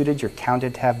imputed, you're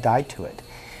counted to have died to it.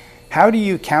 How do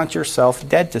you count yourself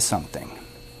dead to something?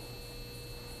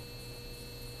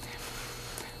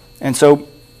 And so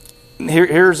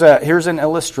here's an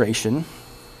illustration.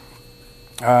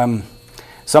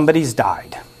 Somebody's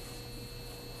died.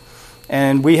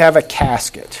 And we have a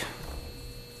casket.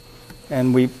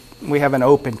 And we have an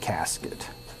open casket.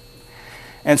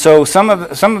 And so some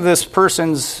of this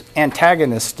person's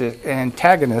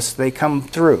antagonists, they come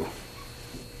through.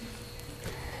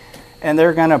 And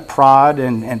they're going to prod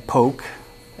and poke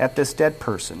at this dead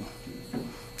person.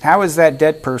 How is that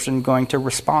dead person going to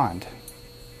respond?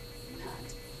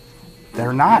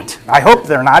 They're not. I hope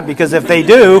they're not, because if they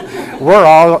do, we're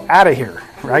all out of here,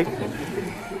 right?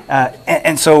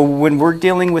 And so when we're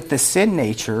dealing with the sin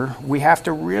nature, we have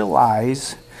to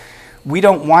realize we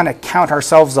don't want to count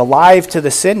ourselves alive to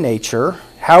the sin nature.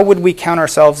 How would we count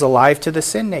ourselves alive to the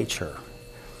sin nature?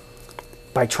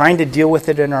 By trying to deal with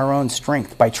it in our own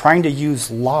strength, by trying to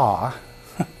use law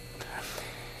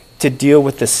to deal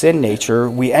with the sin nature,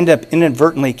 we end up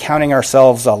inadvertently counting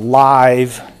ourselves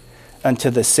alive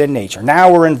unto the sin nature.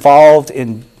 Now we're involved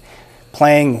in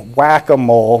playing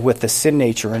whack-a-mole with the sin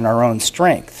nature in our own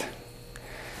strength.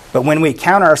 But when we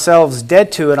count ourselves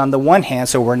dead to it on the one hand,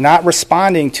 so we're not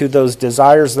responding to those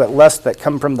desires, that lust that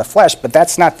come from the flesh, but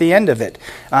that's not the end of it.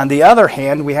 On the other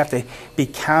hand, we have to be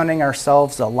counting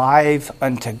ourselves alive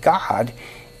unto God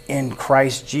in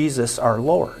Christ Jesus our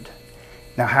Lord.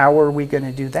 Now, how are we going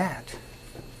to do that?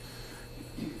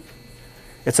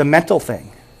 It's a mental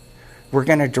thing. We're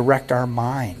going to direct our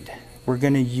mind. We're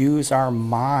going to use our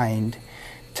mind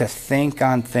to think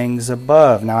on things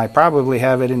above. Now, I probably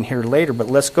have it in here later, but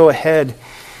let's go ahead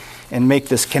and make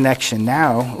this connection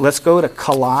now. Let's go to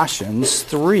Colossians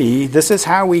 3. This is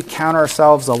how we count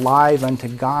ourselves alive unto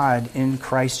God in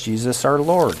Christ Jesus our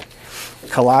Lord.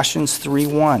 Colossians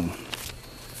 3:1.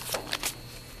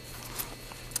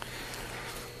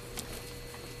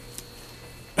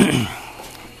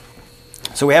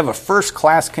 So we have a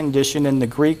first-class condition in the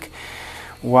Greek.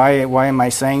 Why am I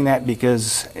saying that?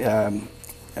 Because the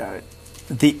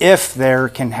if there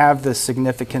can have the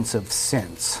significance of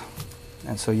since.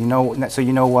 And so you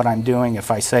know what I'm doing if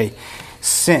I say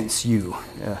since you,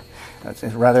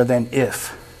 rather than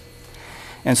if.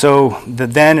 And so the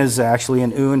then is actually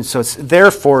an un. So it's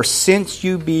therefore, since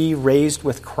you be raised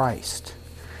with Christ.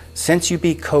 Since you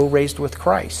be co-raised with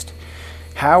Christ.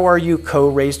 How are you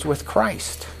co-raised with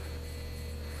Christ?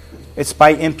 It's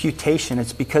by imputation.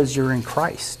 It's because you're in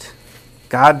Christ.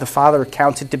 God the Father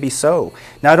counts it to be so.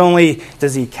 Not only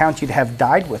does he count you to have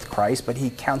died with Christ, but he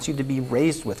counts you to be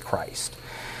raised with Christ.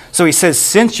 So he says,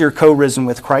 since you're co-risen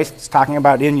with Christ, it's talking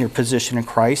about in your position in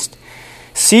Christ,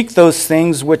 seek those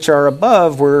things which are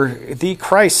above, where the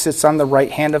Christ sits on the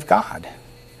right hand of God.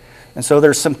 And so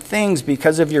there's some things,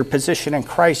 because of your position in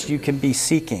Christ, you can be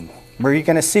seeking. Where are you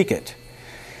going to seek it?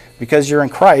 Because you're in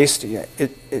Christ, you're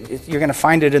going to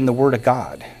find it in the Word of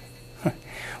God.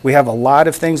 We have a lot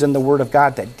of things in the Word of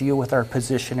God that deal with our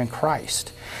position in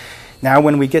Christ. Now,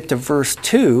 when we get to verse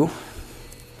 2,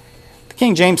 the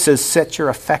King James says, set your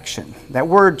affection. That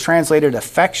word translated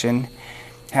affection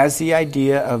has the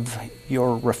idea of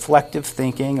your reflective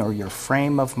thinking or your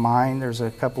frame of mind. There's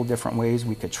a couple different ways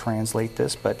we could translate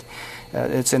this, but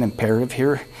it's an imperative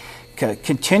here.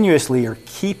 Continuously, or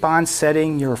keep on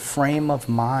setting your frame of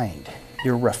mind,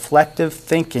 your reflective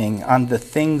thinking on the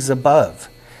things above,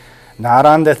 not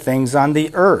on the things on the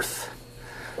earth.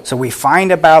 So we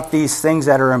find about these things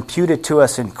that are imputed to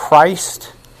us in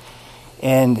Christ,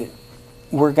 and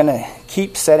we're going to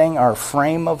keep setting our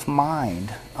frame of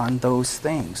mind on those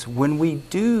things. When we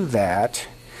do that,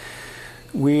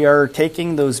 we are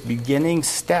taking those beginning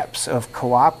steps of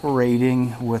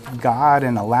cooperating with God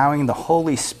and allowing the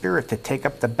Holy Spirit to take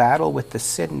up the battle with the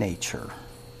sin nature.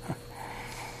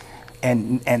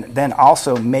 And then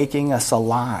also making us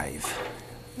alive,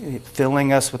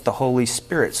 filling us with the Holy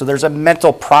Spirit. So there's a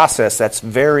mental process that's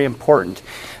very important,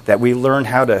 that we learn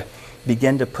how to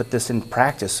begin to put this in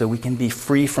practice so we can be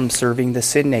free from serving the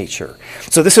sin nature.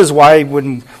 So this is why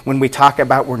when we talk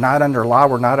about we're not under law,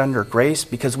 we're not under grace,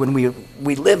 because when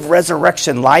we live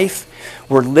resurrection life,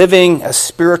 we're living a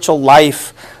spiritual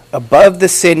life above the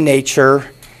sin nature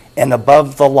and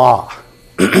above the law.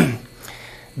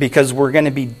 Because we're going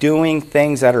to be doing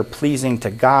things that are pleasing to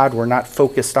God. We're not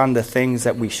focused on the things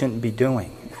that we shouldn't be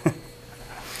doing.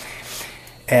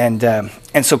 And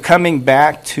so coming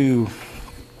back to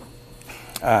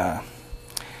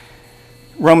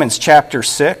Romans chapter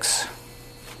 6.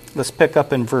 Let's pick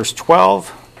up in verse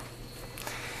 12.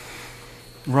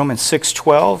 Romans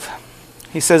 6:12.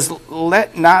 He says,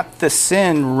 let not the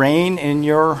sin reign in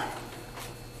your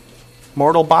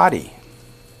mortal body,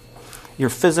 your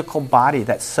physical body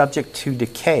that's subject to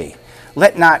decay.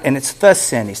 Let not, and it's the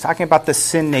sin. He's talking about the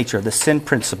sin nature, the sin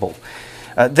principle.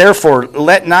 Therefore,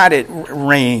 let not it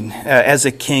reign as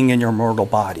a king in your mortal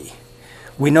body.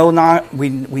 We no longer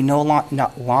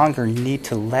need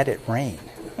to let it reign.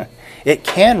 It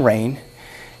can reign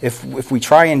if we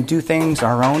try and do things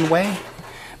our own way,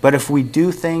 but if we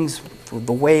do things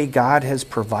the way God has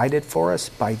provided for us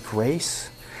by grace,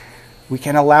 we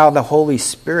can allow the Holy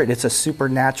Spirit. It's a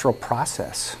supernatural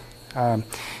process. And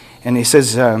he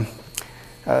says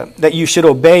that you should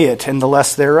obey it and the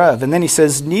lust thereof. And then he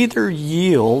says, neither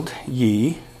yield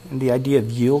ye And the idea of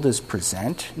yield is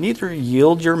present. Neither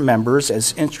yield your members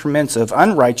as instruments of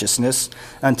unrighteousness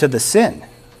unto the sin.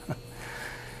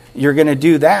 You're going to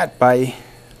do that by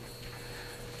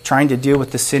trying to deal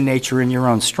with the sin nature in your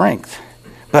own strength.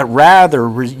 But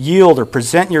rather yield or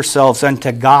present yourselves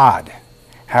unto God.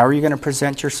 How are you going to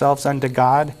present yourselves unto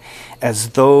God?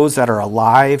 As those that are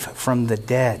alive from the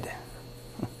dead,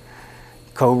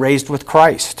 co-raised with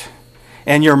Christ.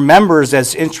 And your members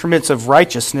as instruments of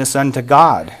righteousness unto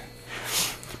God.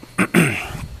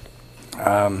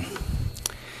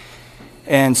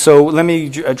 And so let me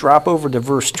drop over to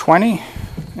verse 20.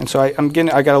 And so I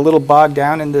got a little bogged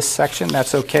down in this section.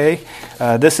 That's okay.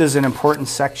 This is an important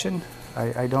section.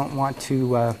 I don't want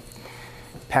to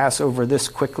pass over this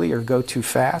quickly or go too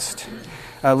fast.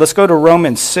 Let's go to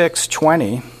Romans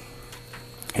 6:20.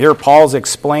 Here Paul's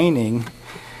explaining.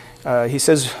 He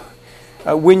says,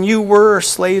 when you were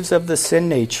slaves of the sin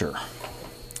nature,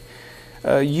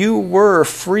 you were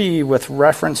free with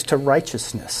reference to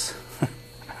righteousness.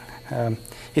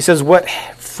 He says, what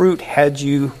fruit had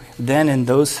you then in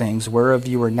those things whereof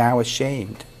you are now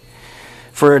ashamed?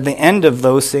 For the end of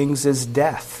those things is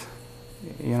death.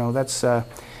 You know, that's the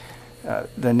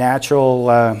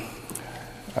natural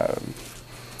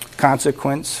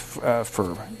consequence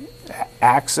for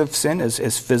acts of sin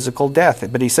is physical death.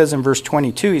 But he says in verse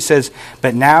 22, he says,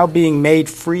 but now being made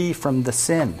free from the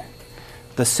sin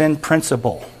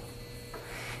principle,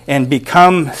 and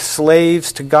become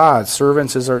slaves to God,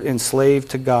 servants are enslaved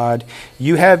to God,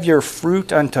 you have your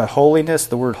fruit unto holiness.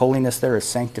 The word holiness there is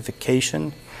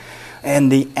sanctification.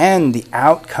 And the end, the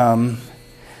outcome,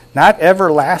 not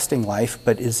everlasting life,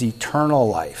 but is eternal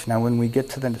life. Now, when we get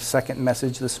to the second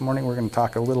message this morning, we're going to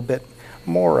talk a little bit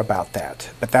more about that.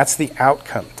 But that's the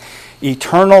outcome.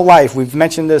 Eternal life. We've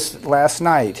mentioned this last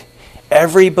night.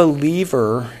 Every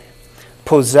believer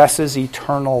possesses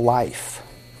eternal life.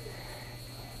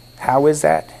 How is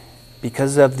that?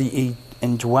 Because of the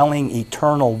indwelling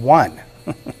eternal one,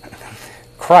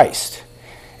 Christ.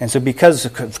 And so because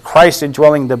of Christ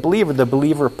indwelling the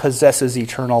believer possesses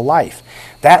eternal life.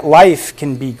 That life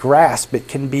can be grasped, it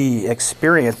can be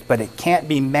experienced, but it can't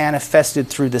be manifested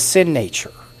through the sin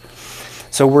nature.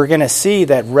 So we're going to see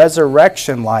that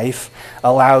resurrection life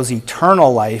allows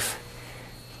eternal life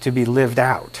to be lived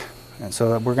out. And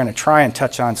so we're going to try and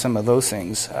touch on some of those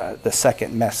things, the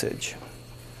second message.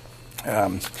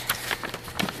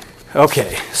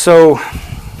 Okay, so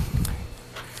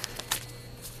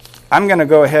I'm going to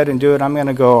go ahead and do it. I'm going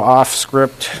to go off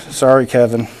script. Sorry,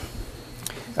 Kevin.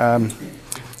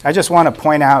 I just want to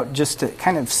point out, just to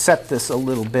kind of set this a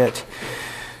little bit,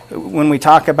 when we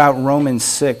talk about Romans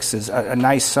 6 is a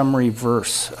nice summary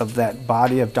verse of that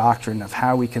body of doctrine of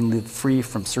how we can live free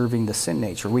from serving the sin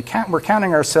nature. We're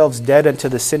counting ourselves dead unto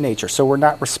the sin nature, so we're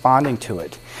not responding to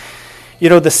it. You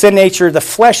know, the sin nature, the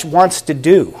flesh wants to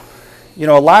do. You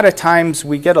know, a lot of times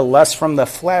we get a lust from the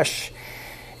flesh,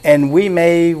 and we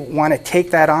may want to take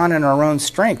that on in our own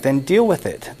strength and deal with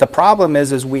it. The problem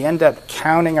is we end up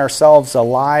counting ourselves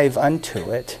alive unto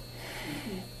it.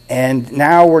 And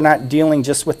now we're not dealing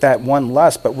just with that one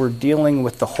lust, but we're dealing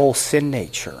with the whole sin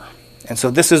nature. And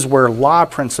so this is where law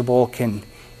principle can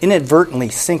inadvertently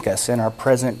sink us in our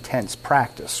present tense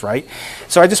practice, right?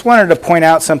 So I just wanted to point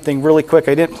out something really quick.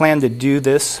 I didn't plan to do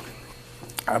this,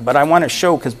 but I want to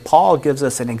show, because Paul gives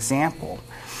us an example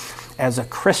as a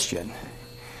Christian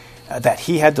that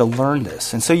he had to learn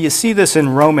this. And so you see this in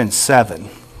Romans 7.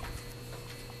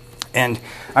 And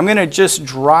I'm going to just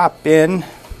drop in.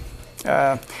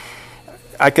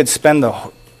 I could spend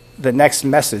the next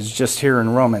message just here in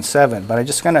Romans 7, but I'm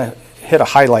just going to hit a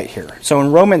highlight here. So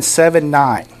in Romans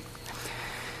 7:9,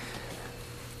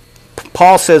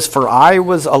 Paul says, "For I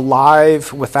was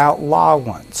alive without law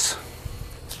once."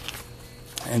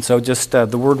 And so just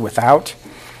the word "without"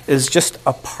 is just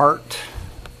apart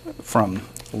from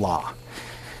law.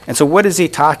 And so what is he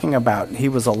talking about? He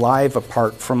was alive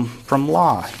apart from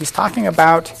law. He's talking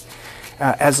about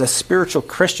as a spiritual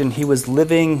Christian, he was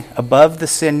living above the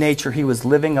sin nature. He was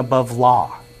living above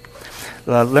law.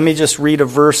 Let me just read a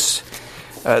verse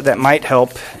that might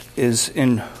help. Is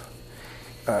in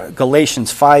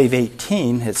Galatians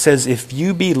 5:18. It says, "If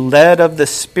you be led of the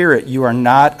Spirit, you are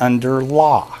not under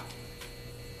law."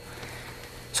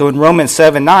 So in Romans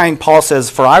 7:9, Paul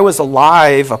says, "For I was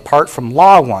alive apart from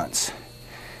law once,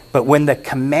 but when the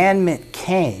commandment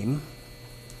came."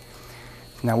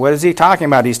 Now, what is he talking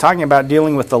about? He's talking about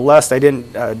dealing with the lust. I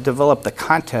didn't develop the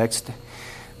context,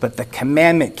 but the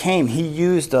commandment came. He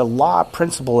used a law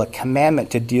principle, a commandment,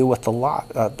 to deal with the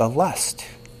lust.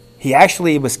 He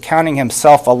actually was counting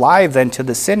himself alive then to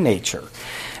the sin nature.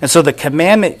 And so the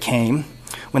commandment came.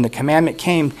 When the commandment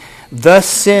came, The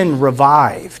sin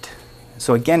revived.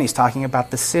 So again, he's talking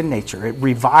about the sin nature. It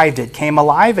revived, it came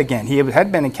alive again. He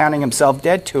had been counting himself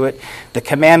dead to it. The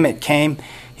commandment came.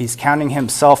 He's counting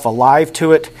himself alive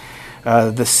to it.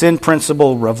 The sin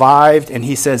principle revived, and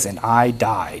he says, and I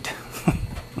died.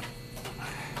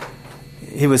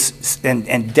 He was,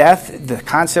 and death, the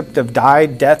concept of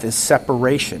death is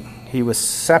separation. He was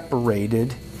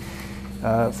separated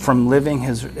from living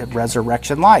his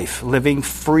resurrection life, living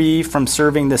free from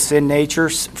serving the sin nature,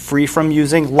 free from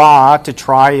using law to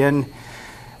try and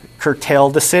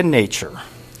curtail the sin nature.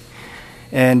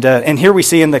 And here we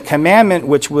see in the commandment,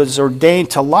 which was ordained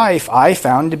to life, I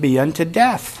found to be unto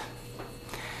death.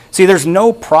 See, there's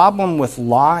no problem with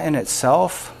law in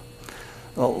itself.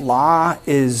 Law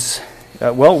is,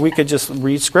 we could just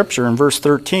read Scripture. In verse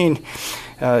 13,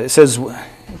 it says,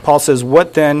 Paul says,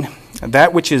 what then?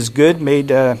 That which is good made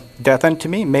death unto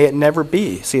me, may it never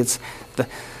be. See,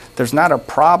 there's not a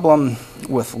problem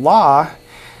with law.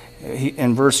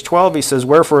 In verse 12, he says,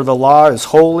 wherefore the law is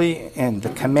holy and the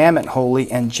commandment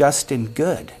holy and just and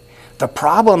good. The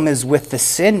problem is with the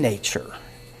sin nature.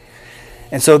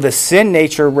 And so the sin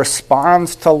nature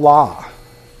responds to law.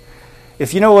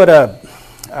 If you know what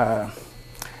a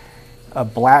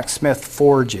blacksmith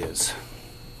forge is,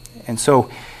 and so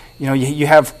you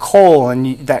have coal,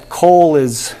 and that coal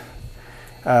is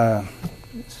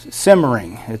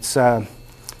simmering. It's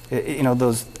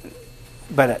those,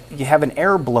 but you have an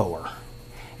air blower,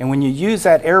 and when you use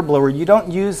that air blower, you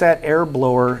don't use that air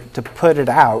blower to put it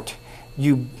out.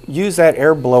 You use that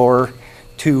air blower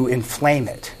to inflame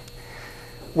it.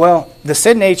 Well, the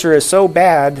sin nature is so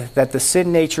bad that the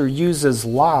sin nature uses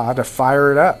law to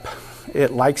fire it up.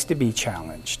 It likes to be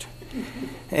challenged.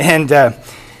 And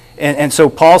so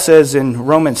Paul says in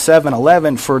Romans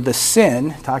 7:11, for the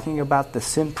sin, talking about the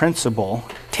sin principle,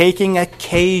 taking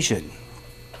occasion.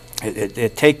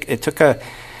 It took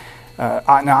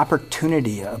an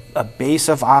opportunity, a base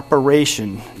of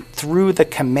operation through the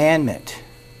commandment.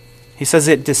 He says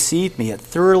it deceived me. It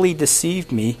thoroughly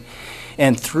deceived me.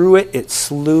 And through it, it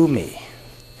slew me.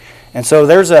 And so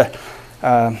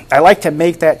I like to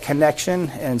make that connection.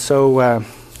 And so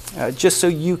just so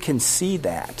you can see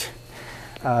that,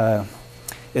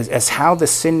 as how the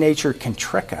sin nature can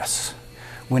trick us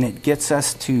when it gets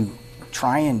us to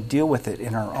try and deal with it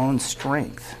in our own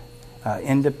strength,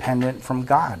 independent from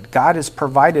God. God has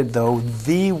provided, though,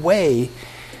 the way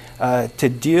to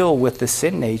deal with the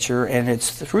sin nature, and it's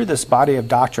through this body of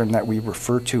doctrine that we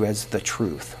refer to as the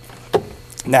truth.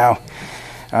 Now,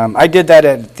 I did that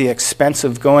at the expense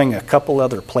of going a couple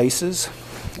other places.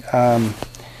 But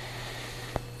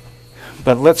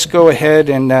let's go ahead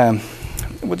and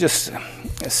we'll just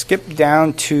skip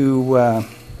down to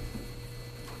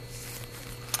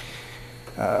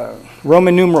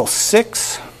Roman numeral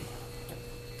 6.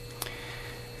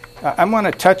 I want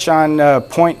to touch on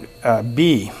point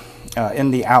B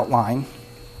in the outline.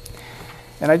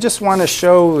 And I just want to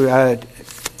show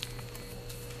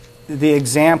the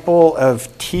example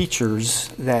of teachers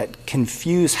that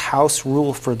confuse house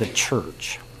rule for the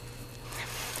church,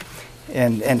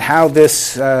 and how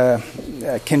this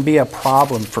can be a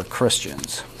problem for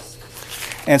Christians.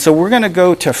 And so we're going to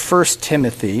go to 1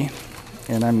 Timothy,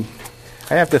 and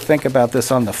I have to think about this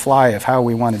on the fly of how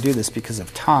we want to do this because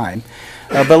of time.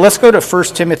 But let's go to 1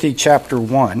 Timothy chapter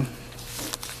 1.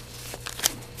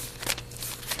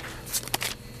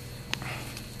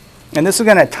 And this is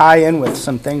going to tie in with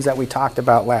some things that we talked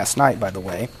about last night, by the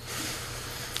way.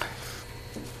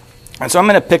 And so I'm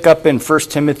going to pick up in 1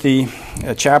 Timothy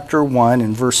chapter 1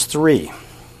 and verse 3.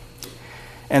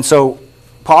 And so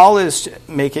Paul is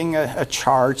making a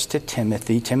charge to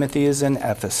Timothy. Timothy is in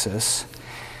Ephesus.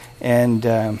 And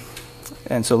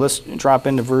so let's drop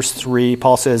into verse 3.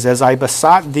 Paul says, as I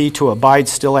besought thee to abide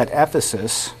still at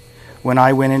Ephesus when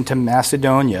I went into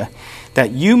Macedonia,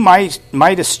 that you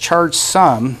mightest charge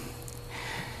some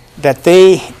that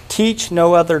they teach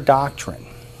no other doctrine.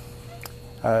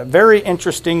 Very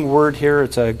interesting word here.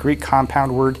 It's a Greek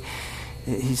compound word.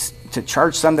 He's to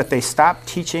charge some that they stop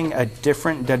teaching a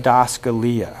different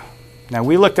didaskalia. Now,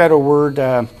 we looked at a word,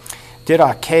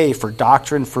 didache, for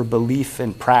doctrine, for belief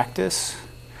and practice.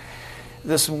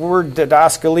 This word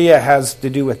didaskalia has to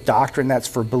do with doctrine that's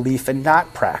for belief and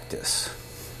not practice.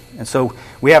 And so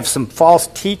we have some false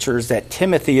teachers that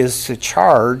Timothy is to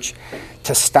charge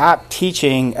to stop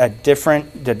teaching a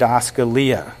different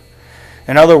didaskalia.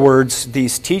 In other words,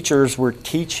 these teachers were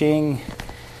teaching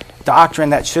doctrine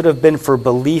that should have been for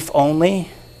belief only.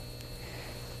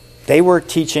 They were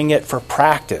teaching it for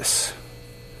practice,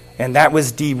 and that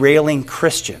was derailing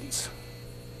Christians.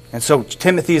 And so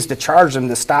Timothy is to charge them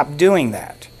to stop doing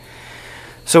that.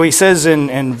 So he says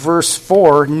in verse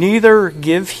 4, neither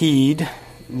give heed,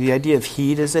 the idea of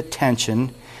heed is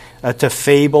attention, to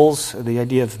fables, the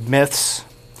idea of myths,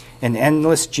 and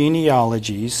endless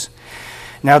genealogies.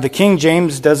 Now the King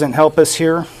James doesn't help us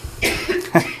here.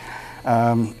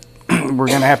 We're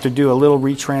going to have to do a little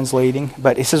retranslating.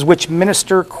 But it says, which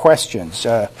minister questions.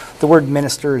 The word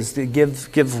minister is to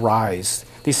give rise.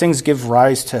 These things give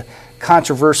rise to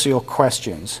controversial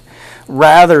questions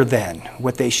rather than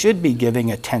what they should be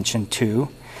giving attention to.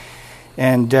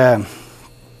 And the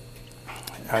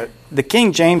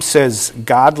King James says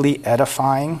godly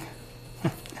edifying.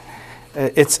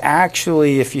 It's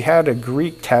actually, if you had a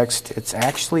Greek text, it's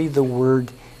actually the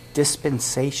word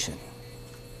dispensation.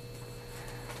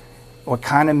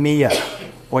 Oikonomia.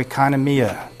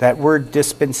 That word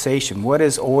dispensation. What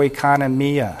is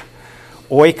oikonomia?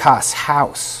 Oikos,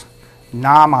 house.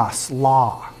 Nomos,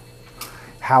 law.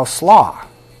 House law.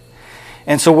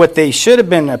 And so what they should have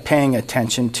been paying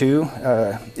attention to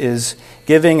is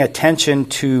giving attention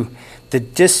to the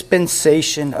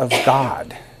dispensation of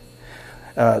God,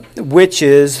 which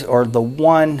is, or the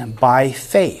one by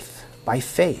faith. By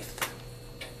faith.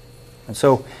 And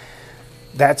so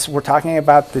we're talking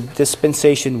about the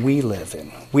dispensation we live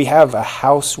in. We have a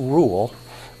house rule.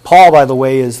 Paul, by the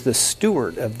way, is the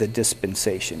steward of the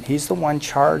dispensation. He's the one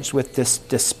charged with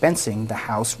dispensing the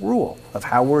house rule of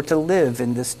how we're to live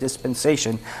in this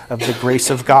dispensation of the grace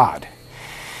of God.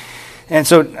 And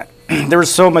so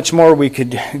there's so much more we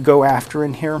could go after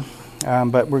in here,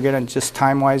 but we're going to just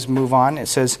time-wise move on. It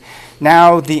says,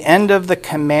 now the end of the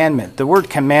commandment. The word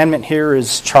commandment here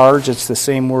is charge. It's the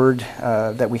same word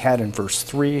that we had in verse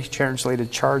 3, translated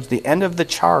charge. The end of the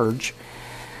charge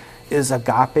is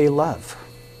agape love.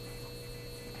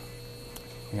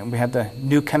 We have the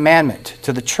new commandment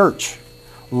to the church.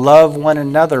 Love one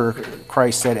another,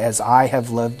 Christ said, as I have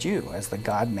loved you, as the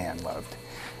God-man loved.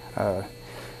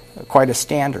 Quite a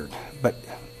standard, but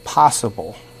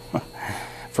possible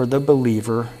for the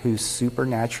believer who's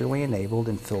supernaturally enabled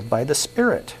and filled by the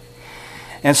Spirit.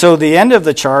 And so the end of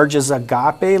the charge is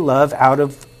agape love out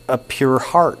of a pure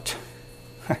heart.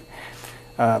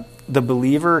 The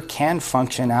believer can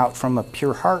function out from a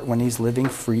pure heart when he's living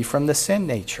free from the sin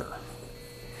nature.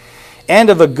 And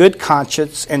of a good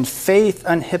conscience and faith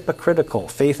unhypocritical.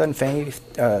 Faith unfeigned,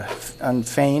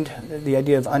 the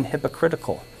idea of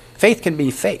unhypocritical. Faith can be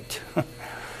faked.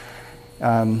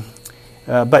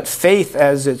 But faith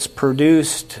as it's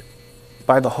produced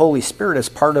by the Holy Spirit as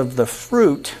part of the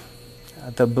fruit,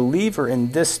 the believer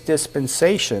in this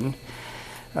dispensation,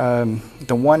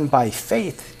 the one by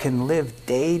faith can live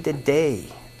day to day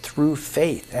through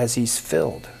faith as he's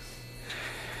filled.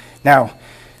 Now,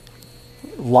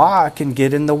 law can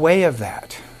get in the way of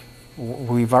that.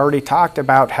 We've already talked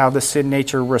about how the sin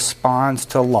nature responds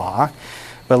to law.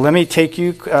 But let me take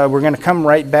you, we're going to come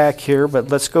right back here, but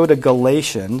let's go to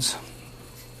Galatians.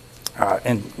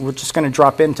 And we're just going to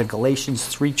drop into Galatians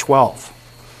 3:12.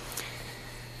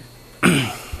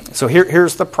 So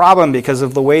here's the problem because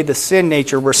of the way the sin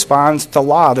nature responds to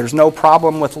law. There's no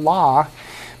problem with law,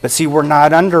 but see, we're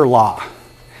not under law.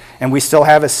 And we still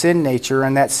have a sin nature,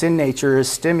 and that sin nature is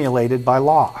stimulated by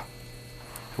law.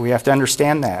 We have to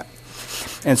understand that.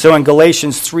 And so in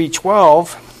Galatians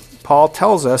 3:12, Paul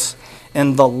tells us,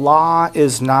 and the law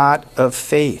is not of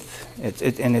faith.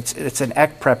 It's an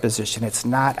ek preposition. It's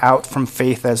not out from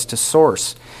faith as to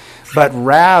source. But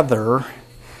rather,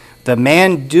 the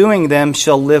man doing them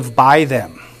shall live by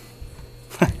them.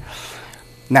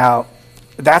 Now,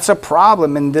 that's a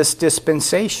problem in this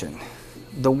dispensation.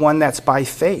 The one that's by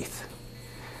faith.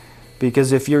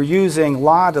 Because if you're using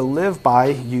law to live by,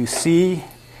 you see,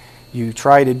 you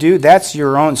try to do, that's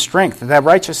your own strength. That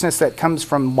righteousness that comes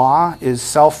from law is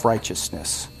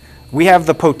self-righteousness. We have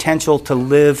the potential to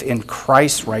live in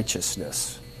Christ's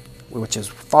righteousness, which is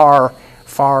far,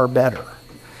 far better.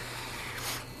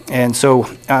 And so,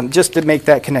 just to make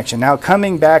that connection. Now,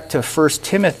 coming back to 1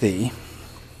 Timothy,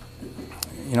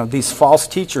 these false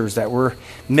teachers that were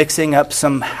mixing up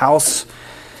some house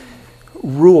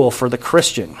rule for the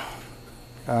Christian.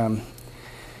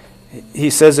 He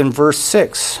says in verse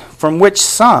 6, from which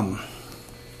some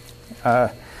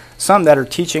that are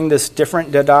teaching this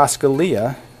different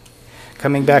didaskalia,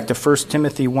 coming back to 1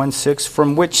 Timothy 1:6,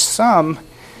 from which some,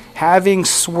 having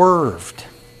swerved.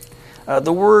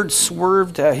 The word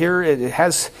swerved here, it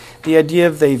has the idea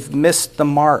of they've missed the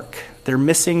mark. They're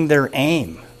missing their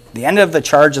aim. The end of the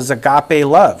charge is agape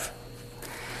love.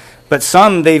 But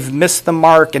some, they've missed the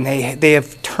mark, and they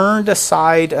have turned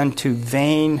aside unto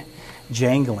vain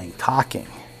jangling, talking.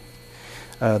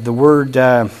 The word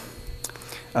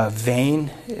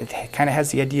vain, it kind of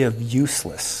has the idea of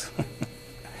useless.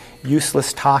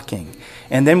 useless talking.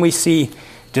 And then we see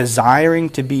desiring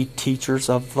to be teachers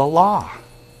of the law.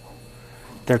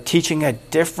 They're teaching a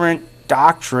different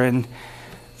doctrine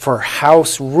for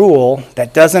house rule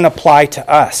that doesn't apply to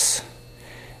us.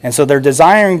 And so they're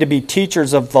desiring to be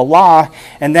teachers of the law.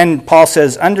 And then Paul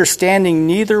says, understanding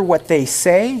neither what they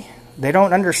say, they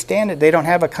don't understand it, they don't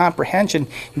have a comprehension,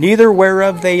 neither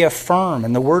whereof they affirm.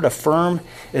 And the word affirm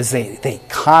is they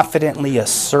confidently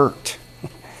assert.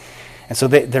 And so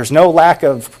there's no lack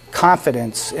of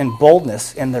confidence and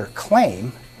boldness in their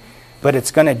claim, but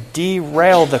it's going to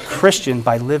derail the Christian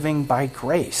by living by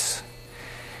grace.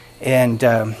 And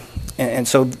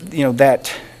so,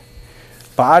 that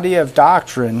body of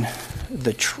doctrine,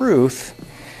 the truth,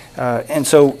 and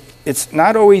so it's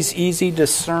not always easy to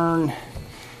discern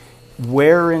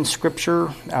where in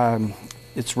Scripture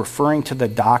it's referring to the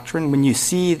doctrine. When you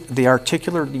see the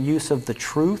articular use of the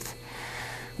truth,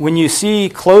 when you see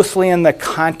closely in the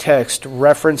context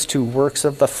reference to works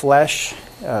of the flesh,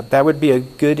 that would be a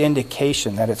good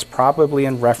indication that it's probably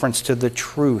in reference to the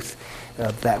truth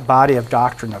of that body of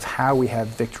doctrine of how we have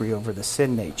victory over the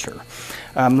sin nature.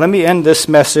 Let me end this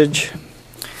message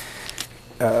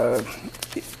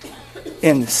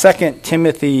in 2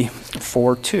 Timothy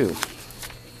 4:2.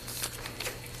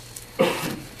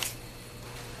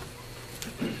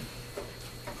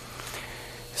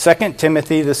 2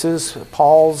 Timothy, this is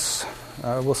Paul's,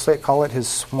 call it his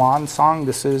swan song.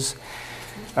 This is,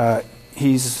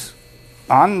 he's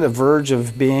on the verge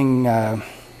of being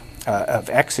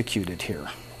executed here.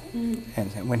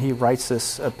 And when he writes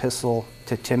this epistle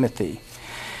to Timothy.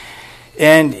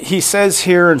 And he says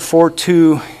here in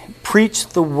 4:2, preach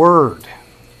the word.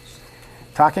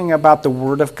 Talking about the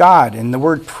word of God. And the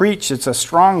word preach, it's a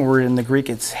strong word in the Greek.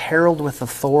 It's herald with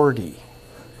authority.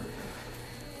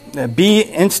 Be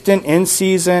instant in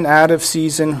season, out of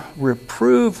season,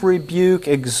 reprove, rebuke,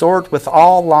 exhort with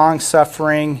all long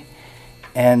suffering.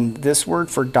 And this word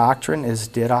for doctrine is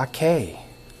didache.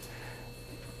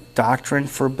 Doctrine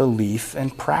for belief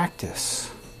and practice.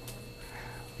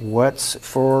 What's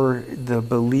for the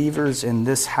believers in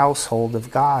this household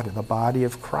of God, the body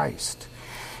of Christ?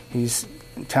 He's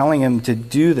telling him to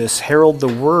do this, herald the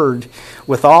word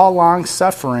with all long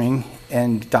suffering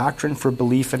and doctrine for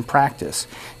belief and practice.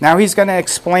 Now he's going to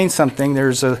explain something.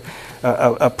 There's a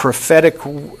prophetic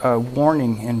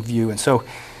warning in view. And so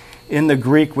in the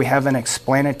Greek we have an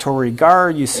explanatory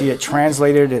gar. You see it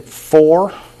translated at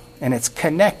for, and it's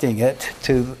connecting it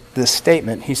to this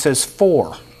statement. He says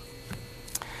for.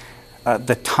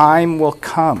 The time will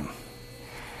come.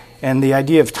 And the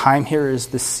idea of time here is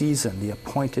the season, the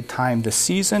appointed time. The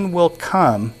season will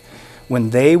come when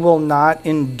they will not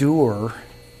endure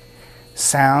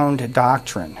sound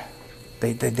doctrine.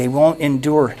 They won't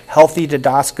endure healthy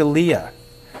didaskalia,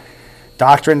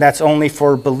 doctrine that's only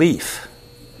for belief.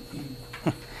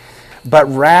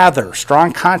 But rather,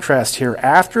 strong contrast here,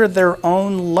 after their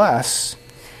own lusts,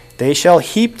 they shall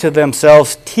heap to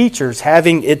themselves teachers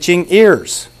having itching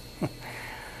ears.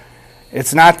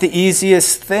 It's not the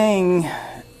easiest thing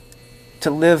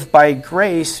to live by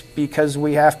grace because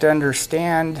we have to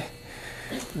understand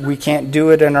we can't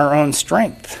do it in our own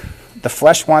strength. The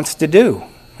flesh wants to do.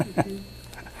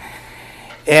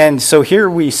 And so here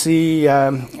we see,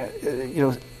 some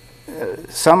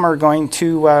are going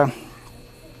to,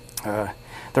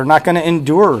 they're not going to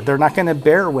endure, they're not going to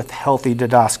bear with healthy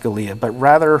didaskalia, but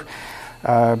rather,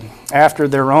 after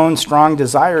their own strong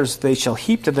desires, they shall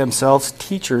heap to themselves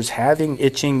teachers having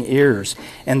itching ears,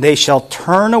 and they shall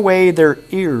turn away their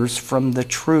ears from the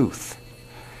truth.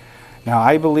 Now,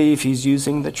 I believe he's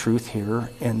using the truth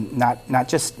here, and not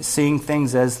just seeing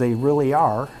things as they really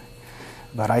are,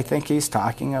 but I think he's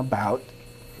talking about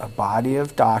a body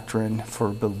of doctrine for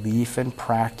belief and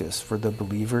practice, for the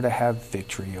believer to have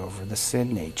victory over the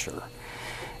sin nature.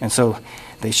 And so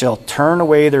they shall turn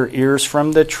away their ears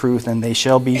from the truth, and they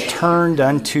shall be turned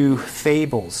unto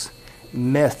fables,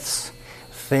 myths,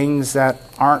 things that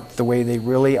aren't the way they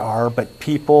really are. But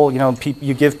people,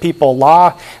 you give people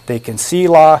law, they can see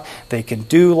law, they can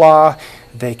do law,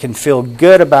 they can feel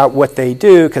good about what they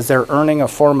do because they're earning a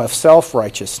form of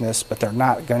self-righteousness, but they're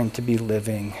not going to be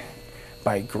living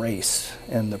by grace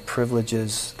and the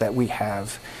privileges that we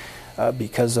have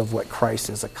because of what Christ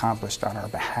has accomplished on our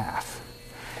behalf.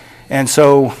 And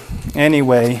so,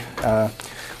 anyway,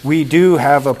 we do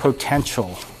have a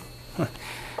potential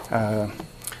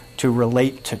to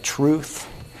relate to truth.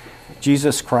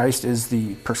 Jesus Christ is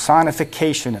the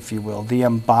personification, if you will, the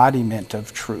embodiment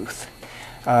of truth.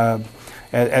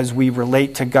 As we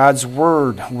relate to God's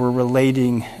Word, we're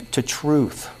relating to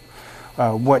truth.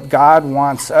 What God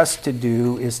wants us to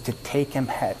do is to take him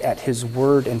at his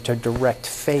word and to direct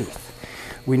faith.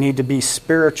 We need to be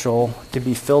spiritual, to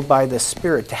be filled by the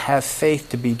Spirit, to have faith,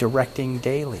 to be directing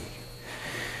daily.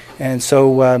 And so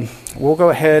we'll go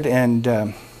ahead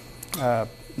and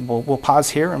we'll pause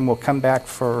here, and we'll come back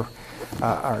for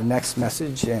our next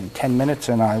message in 10 minutes,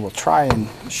 and I will try and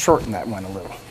shorten that one a little.